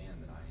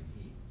understand that I am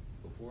he.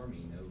 Before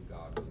me no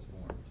God was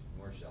formed,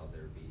 nor shall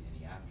there be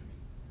any after me.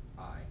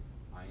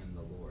 I am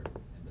the Lord,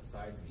 and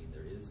besides me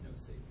there is no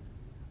Savior.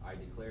 I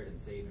declared and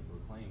saved and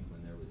proclaimed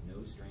when there was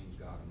no strange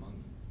God among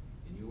you.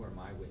 And you are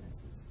my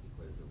witnesses,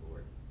 declares the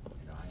Lord,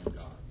 and I am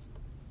God.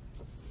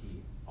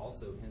 He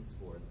also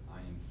henceforth I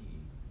am he.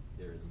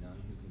 There is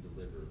none who can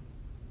deliver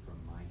from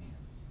my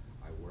hand.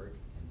 I work,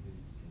 and who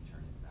can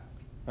turn it back?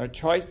 All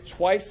right,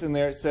 twice in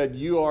there it said,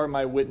 you are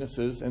my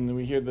witnesses, and then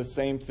we hear the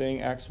same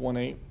thing, Acts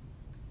 1:8.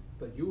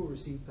 But you will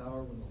receive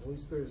power when the Holy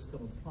Spirit has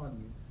come upon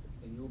you,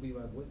 and you will be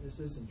my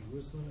witnesses in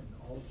Jerusalem and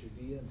all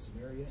Judea and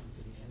Samaria and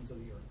to the ends of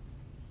the earth.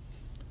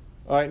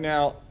 All right,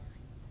 now,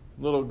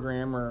 little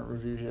grammar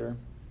review here.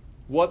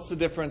 What's the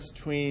difference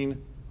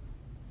between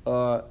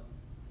an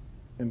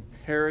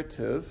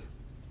imperative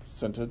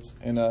sentence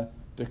and a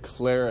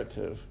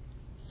declarative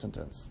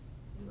sentence?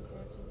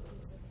 Imperative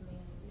takes a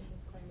command, and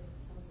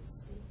declarative tells a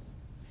statement.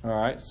 All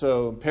right,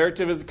 so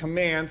imperative is a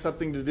command,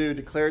 something to do.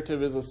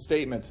 Declarative is a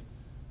statement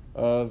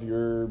of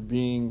your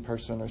being,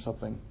 person, or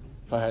something.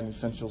 If I had an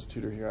essentials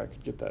tutor here, I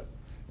could get that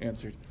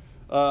answered.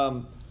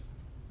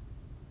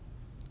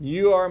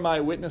 You are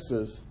my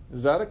witnesses.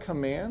 Is that a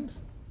command?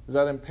 Is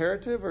that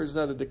imperative, or is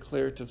that a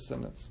declarative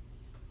sentence?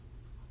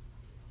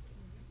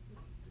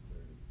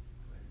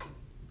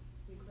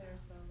 Declares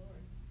the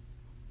Lord.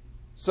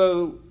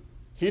 So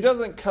he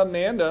doesn't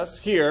command us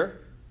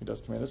here. He does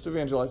command us to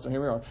evangelize, don't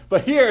hear me wrong.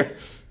 But here,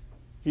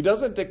 he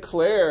doesn't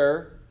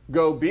declare,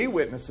 go be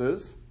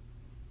witnesses.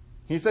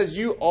 He says,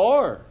 you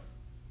are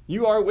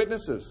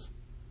witnesses.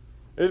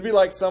 It'd be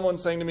like someone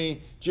saying to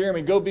me,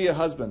 Jeremy, go be a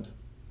husband.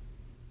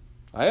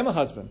 I am a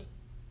husband.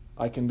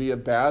 I can be a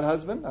bad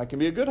husband. I can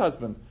be a good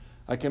husband.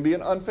 I can be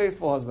an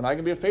unfaithful husband. I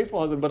can be a faithful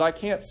husband, but I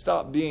can't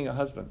stop being a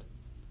husband.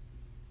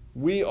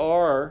 We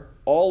are,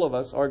 all of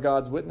us, are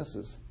God's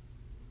witnesses.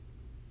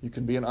 You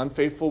can be an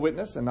unfaithful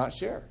witness and not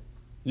share.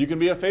 You can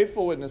be a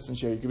faithful witness and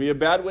share. You can be a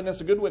bad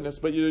witness, a good witness,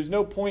 but there's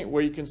no point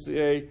where you can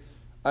say,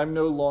 I'm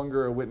no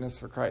longer a witness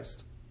for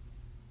Christ.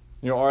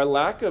 Our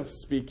lack of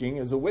speaking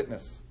is a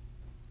witness.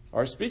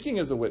 Our speaking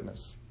is a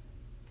witness.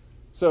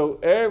 So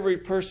every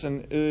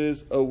person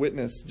is a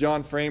witness.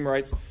 John Frame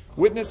writes,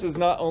 witness is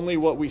not only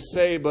what we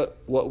say,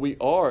 but what we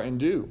are and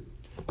do.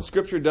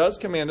 Scripture does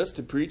command us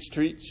to preach,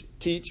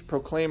 teach,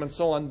 proclaim, and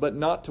so on, but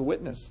not to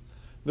witness.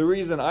 The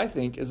reason, I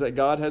think, is that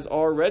God has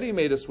already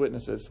made us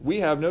witnesses. We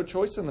have no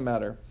choice in the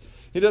matter.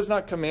 He does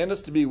not command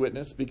us to be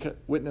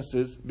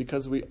witnesses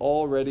because we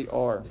already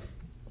are.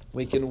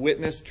 We can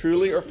witness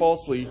truly or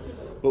falsely,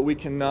 but we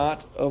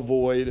cannot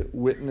avoid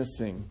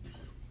witnessing.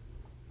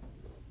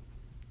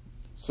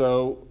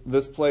 So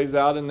this plays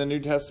out in the New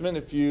Testament.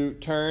 If you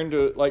turn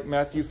to like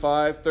Matthew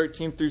 5,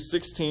 13 through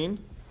 16.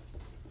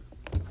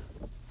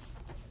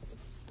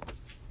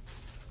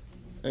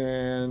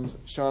 And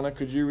Shauna,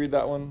 could you read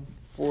that one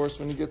for us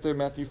when you get there?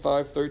 Matthew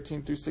 5,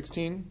 13 through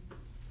 16.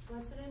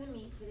 Blessed are the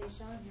meek, for they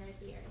shall inherit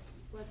the earth.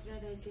 Blessed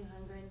are those who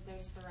hunger and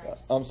thirst for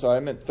righteousness. I'm sorry, I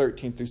meant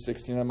 13 through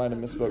 16. I might have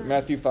misspoke.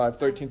 Matthew 5,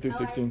 13 through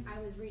 16. I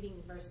was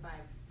reading verse 5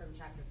 from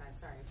chapter 5.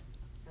 Sorry.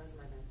 That was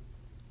my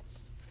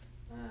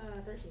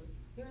bad. 13.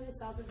 You are the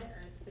salt of the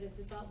earth, but if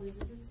the salt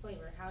loses its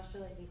flavor, how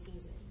shall it be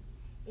seasoned?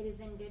 It is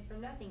then good for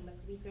nothing but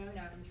to be thrown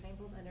out and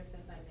trampled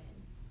underfoot by men.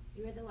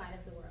 You are the light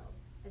of the world.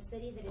 A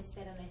city that is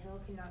set on a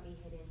hill cannot be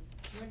hidden.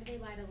 Nor do they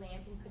light a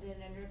lamp and put it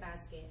under a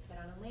basket, but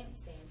on a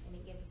lampstand, and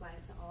it gives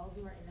light to all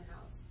who are in the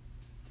house.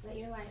 Let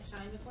your light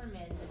shine before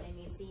men, that they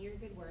may see your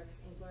good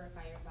works and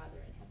glorify your Father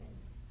in heaven.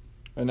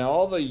 And now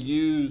all the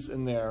yous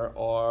in there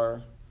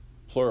are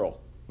plural,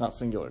 not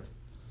singular.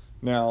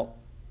 Now,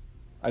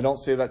 I don't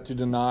say that to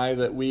deny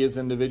that we as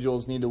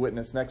individuals need to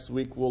witness. Next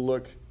week we'll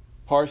look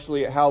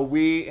partially at how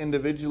we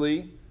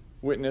individually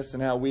witness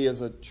and how we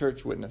as a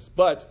church witness.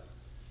 But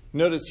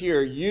notice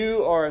here,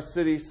 you are a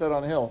city set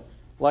on a hill.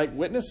 Like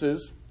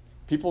witnesses,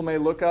 people may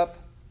look up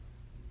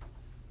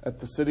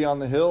at the city on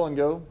the hill and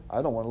go,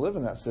 I don't want to live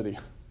in that city.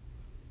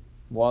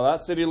 Well,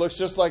 that city looks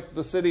just like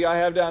the city I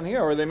have down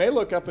here. Or they may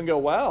look up and go,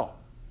 wow,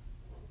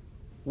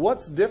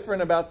 what's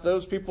different about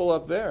those people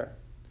up there?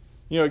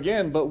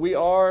 Again, but we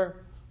are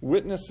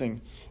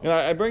witnessing. And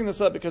I bring this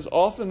up because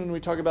often when we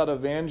talk about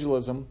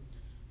evangelism,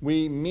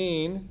 we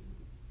mean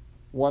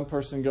one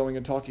person going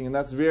and talking. And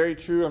that's very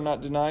true. I'm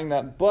not denying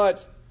that.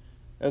 But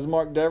as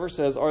Mark Dever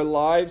says, our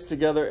lives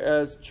together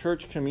as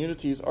church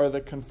communities are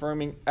the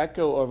confirming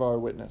echo of our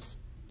witness.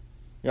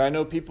 I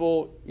know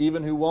people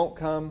even who won't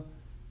come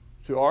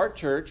to our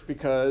church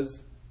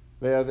because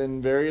they have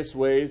in various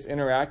ways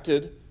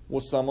interacted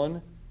with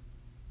someone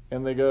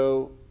and they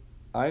go,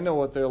 I know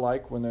what they're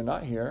like when they're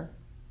not here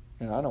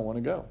and I don't want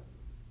to go.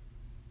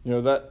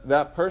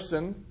 That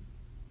person,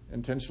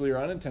 intentionally or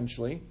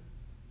unintentionally,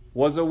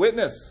 was a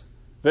witness.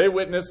 They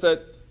witnessed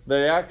that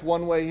they act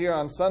one way here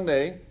on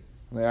Sunday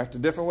and they act a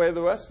different way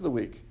the rest of the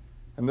week.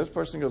 And this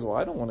person goes, well,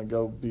 I don't want to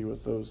go be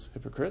with those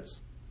hypocrites.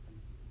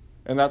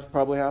 And that's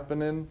probably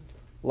happened in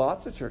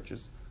lots of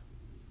churches.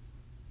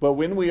 But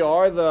when we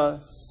are the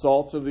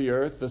salt of the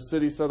earth, the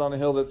city set on a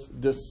hill that's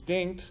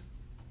distinct,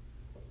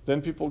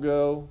 then people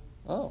go,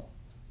 oh,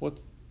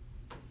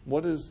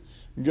 what is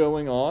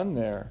going on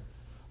there?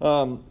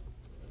 1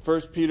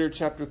 Peter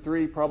chapter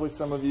 3, probably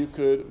some of you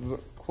could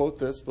quote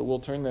this, but we'll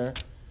turn there.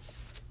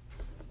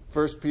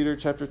 1 Peter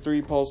chapter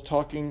 3, Paul's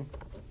talking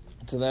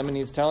to them, and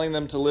he's telling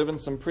them to live in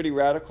some pretty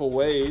radical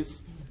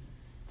ways.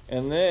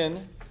 And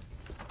then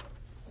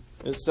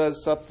it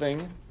says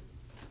something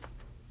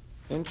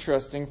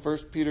interesting. 1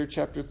 Peter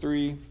chapter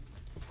 3,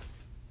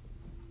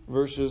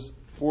 verses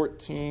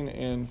 14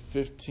 and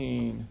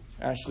 15.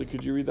 Ashley,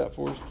 could you read that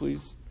for us,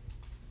 please?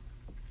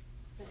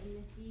 But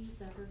if ye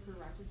suffer for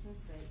righteousness'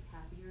 sake,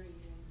 happy are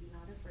ye, and be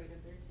not afraid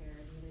of their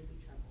terror, neither be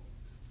troubled.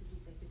 Did you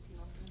say 15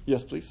 also?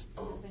 Yes, please.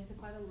 And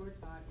sanctify the Lord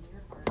God in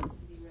your hearts,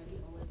 and be ready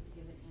always to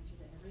give an answer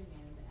to every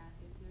man that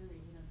asketh you a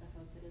reason of the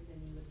hope that is in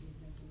you with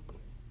meekness and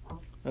fear.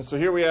 And so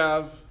here we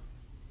have,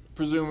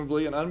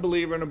 presumably, an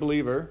unbeliever and a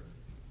believer.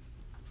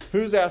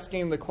 Who's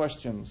asking the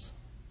questions?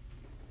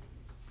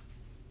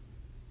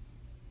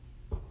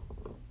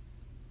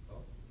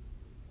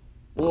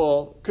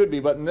 Well, could be,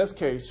 but in this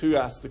case, who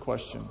asked the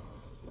question?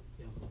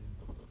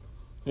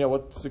 Yeah,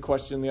 what's the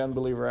question the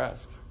unbeliever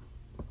asked?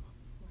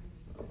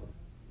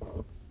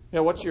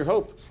 Yeah, what's your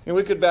hope? And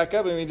we could back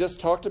up, and we just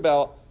talked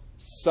about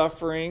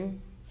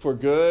suffering for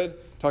good,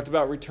 talked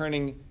about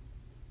returning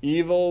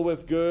evil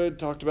with good,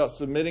 talked about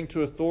submitting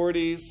to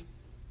authorities.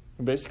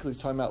 And basically,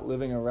 he's talking about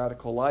living a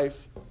radical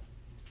life.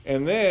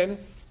 And then,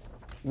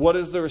 what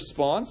is the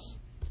response?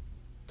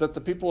 That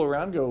the people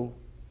around go,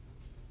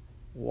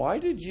 why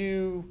did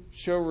you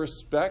show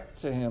respect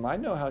to him? I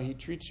know how he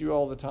treats you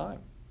all the time.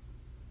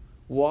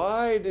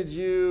 Why did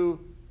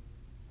you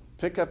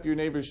pick up your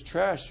neighbor's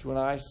trash when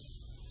I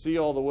see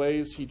all the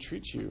ways he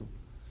treats you?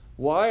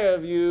 Why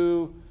have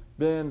you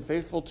been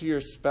faithful to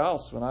your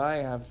spouse when I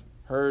have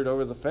heard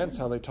over the fence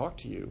how they talk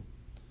to you?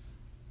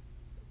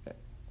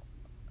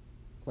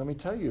 Let me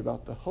tell you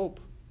about the hope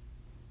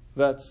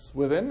that's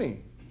within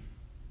me.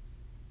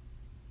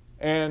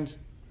 And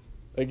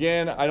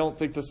again, I don't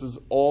think this is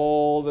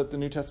all that the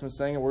New Testament is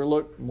saying, and we'll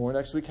look more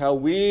next week how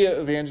we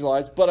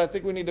evangelize, but I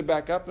think we need to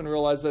back up and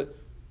realize that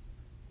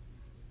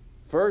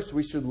first,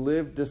 we should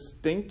live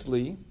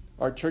distinctly.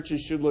 Our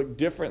churches should look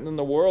different than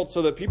the world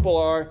so that people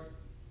are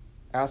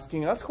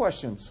asking us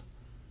questions.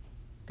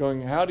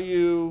 Going, why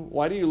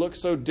do you look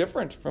so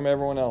different from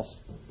everyone else?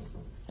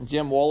 And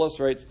Jim Wallace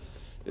writes,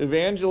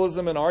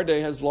 evangelism in our day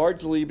has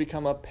largely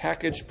become a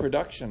package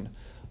production,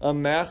 a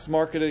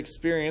mass-marketed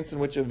experience in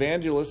which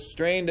evangelists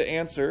strain to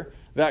answer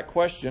that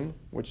question,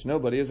 which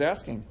nobody is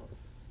asking.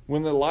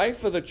 When the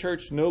life of the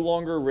church no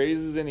longer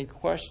raises any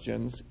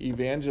questions,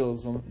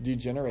 evangelism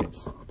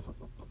degenerates.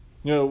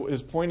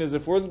 His point is,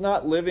 if we're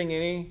not living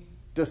any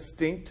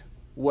distinct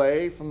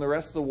way from the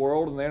rest of the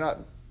world and they're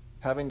not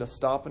having to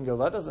stop and go,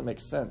 that doesn't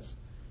make sense.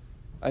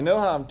 I know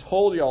how I'm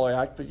told y'all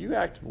act, but you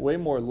act way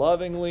more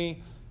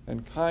lovingly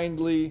and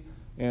kindly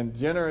and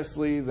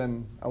generously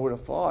than I would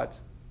have thought.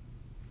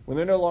 When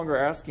they're no longer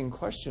asking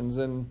questions,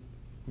 then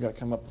you've got to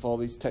come up with all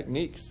these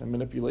techniques and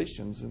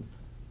manipulations and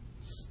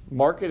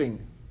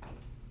marketing.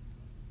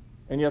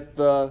 And yet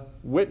the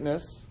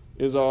witness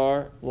is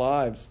our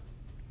lives.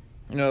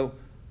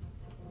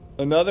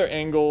 Another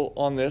angle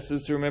on this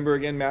is to remember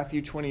again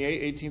Matthew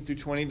 28, 18 through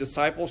 20,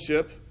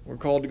 discipleship. We're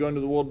called to go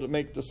into the world to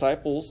make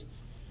disciples.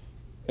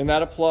 And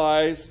that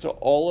applies to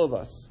all of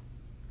us.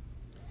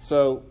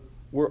 So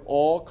we're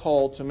all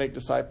called to make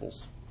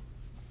disciples.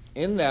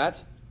 In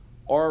that,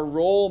 our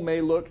role may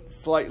look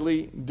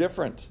slightly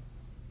different.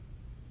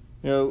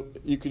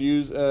 You could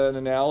use an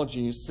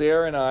analogy.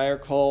 Sarah and I are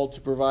called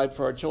to provide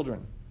for our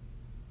children.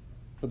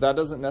 But that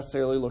doesn't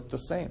necessarily look the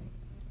same.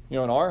 In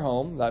our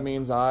home, that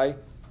means I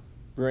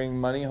bring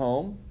money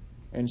home,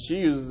 and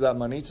she uses that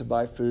money to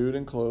buy food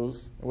and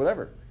clothes and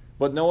whatever.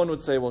 But no one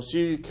would say, well,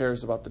 she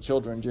cares about the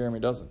children, Jeremy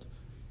doesn't.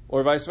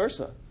 Or vice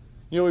versa.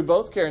 We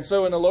both care. And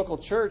so in a local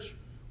church,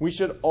 we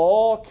should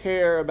all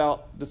care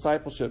about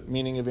discipleship,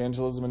 meaning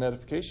evangelism and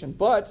edification.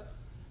 But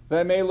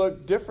that may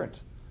look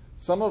different.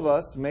 Some of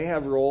us may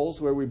have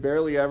roles where we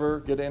barely ever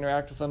get to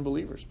interact with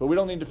unbelievers. But we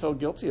don't need to feel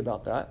guilty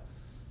about that.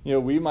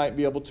 We might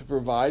be able to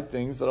provide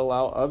things that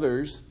allow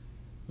others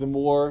the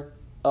more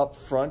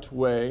upfront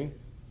way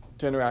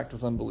to interact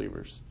with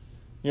unbelievers.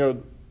 If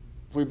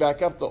we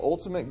back up, the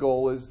ultimate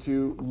goal is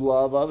to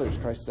love others,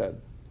 Christ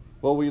said.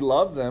 Well, we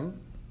love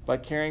them by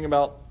caring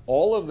about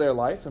all of their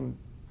life, and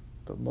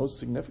the most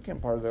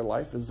significant part of their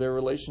life is their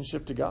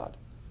relationship to God.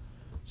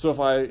 So if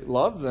I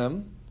love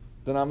them,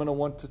 then I'm going to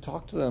want to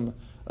talk to them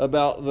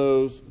about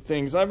those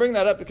things. And I bring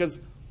that up because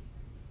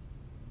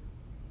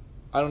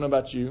I don't know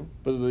about you,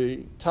 but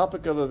the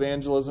topic of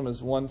evangelism,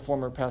 as one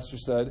former pastor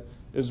said,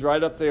 is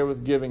right up there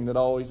with giving, that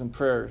always in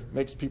prayer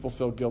makes people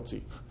feel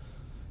guilty.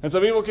 And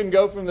so people can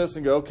go from this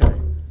and go, okay,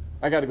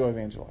 I got to go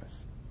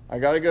evangelize. I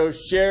got to go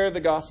share the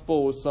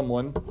gospel with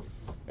someone.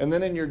 And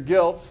then in your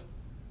guilt,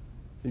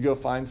 you go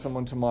find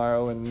someone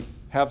tomorrow and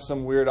have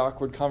some weird,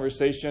 awkward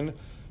conversation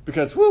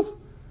because,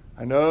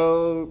 I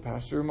know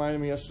Pastor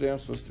reminded me yesterday I'm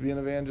supposed to be an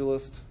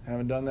evangelist.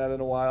 Haven't done that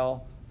in a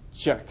while.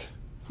 Check.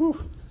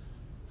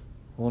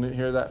 Won't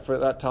hear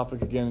that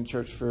topic again in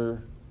church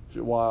for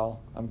a while.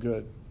 I'm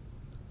good.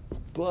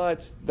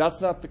 But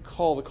that's not the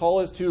call. The call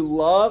is to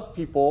love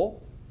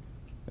people.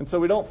 And so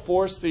we don't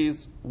force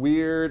these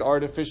weird,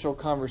 artificial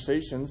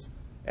conversations.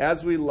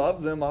 As we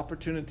love them,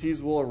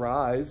 opportunities will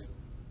arise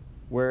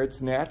where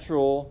it's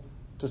natural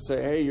to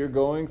say, hey, you're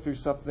going through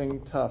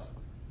something tough.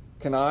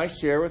 Can I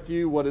share with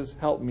you what has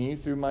helped me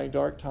through my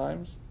dark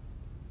times?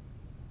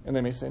 And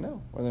they may say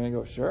no. Or they may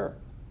go, sure.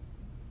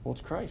 Well,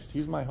 it's Christ.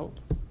 He's my hope.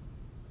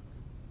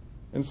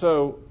 And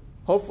so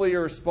hopefully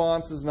your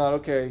response is not,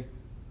 okay,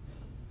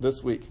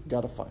 this week,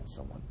 got to find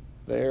someone.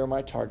 They're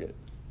my target.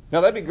 Now,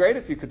 that'd be great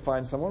if you could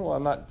find someone. Well,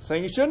 I'm not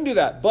saying you shouldn't do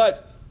that.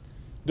 But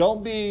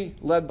don't be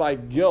led by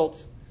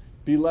guilt.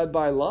 Be led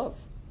by love.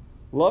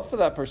 Love for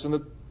that person,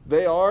 that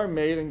they are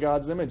made in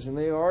God's image, and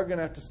they are going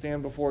to have to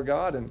stand before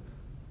God, and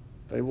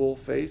they will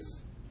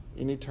face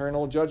an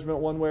eternal judgment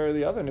one way or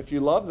the other. And if you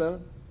love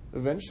them,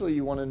 eventually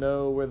you want to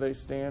know where they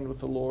stand with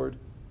the Lord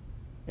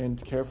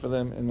and care for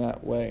them in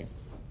that way.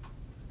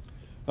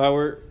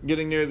 We're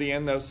getting near the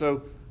end, though,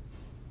 so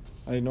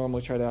I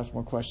normally try to ask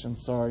more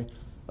questions. Sorry.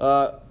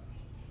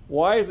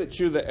 Why is it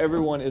true that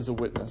everyone is a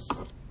witness?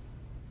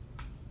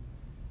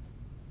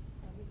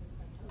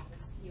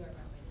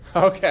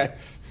 Okay.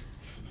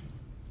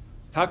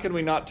 How can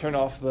we not turn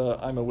off the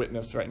I'm a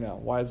witness right now?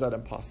 Why is that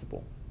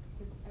impossible?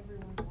 Because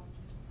everyone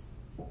watches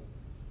us.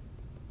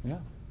 Yeah.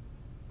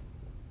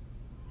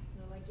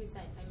 Like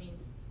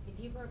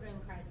proclaim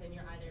Christ, then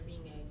you're either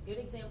being a good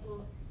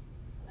example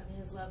of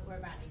His love or a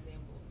bad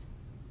example.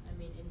 I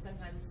mean, and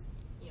sometimes,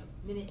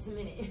 minute to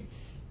minute.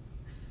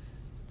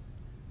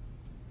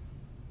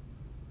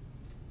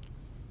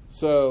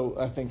 So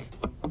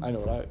I know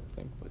what I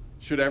think. But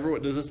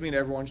does this mean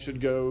everyone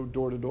should go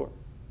door to door?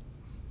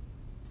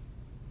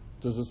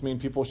 Does this mean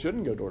people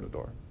shouldn't go door to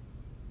door?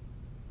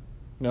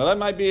 No, that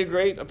might be a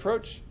great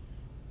approach.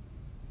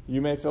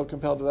 You may feel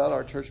compelled to that.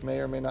 Our church may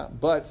or may not.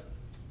 But,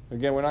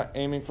 again, we're not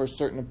aiming for a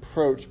certain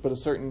approach, but a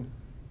certain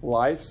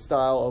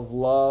lifestyle of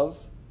love,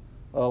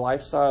 a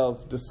lifestyle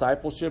of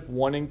discipleship,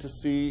 wanting to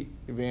see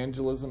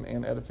evangelism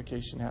and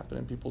edification happen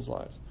in people's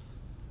lives.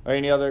 Are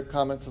any other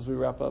comments as we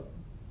wrap up?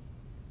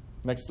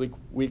 Next week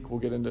we'll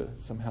get into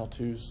some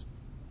how-tos.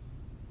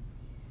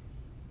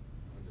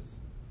 I'll just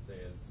say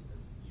as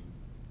you,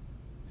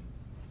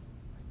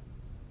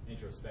 in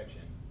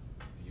introspection,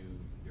 view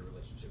your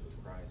relationship with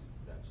Christ,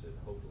 that should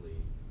hopefully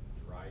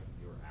drive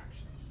your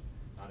actions,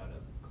 not out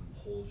of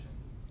compulsion,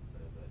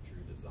 but as a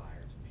true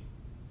desire to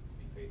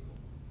be faithful.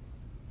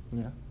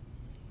 Yeah.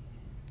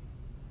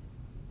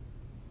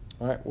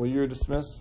 All right, well, you're dismissed.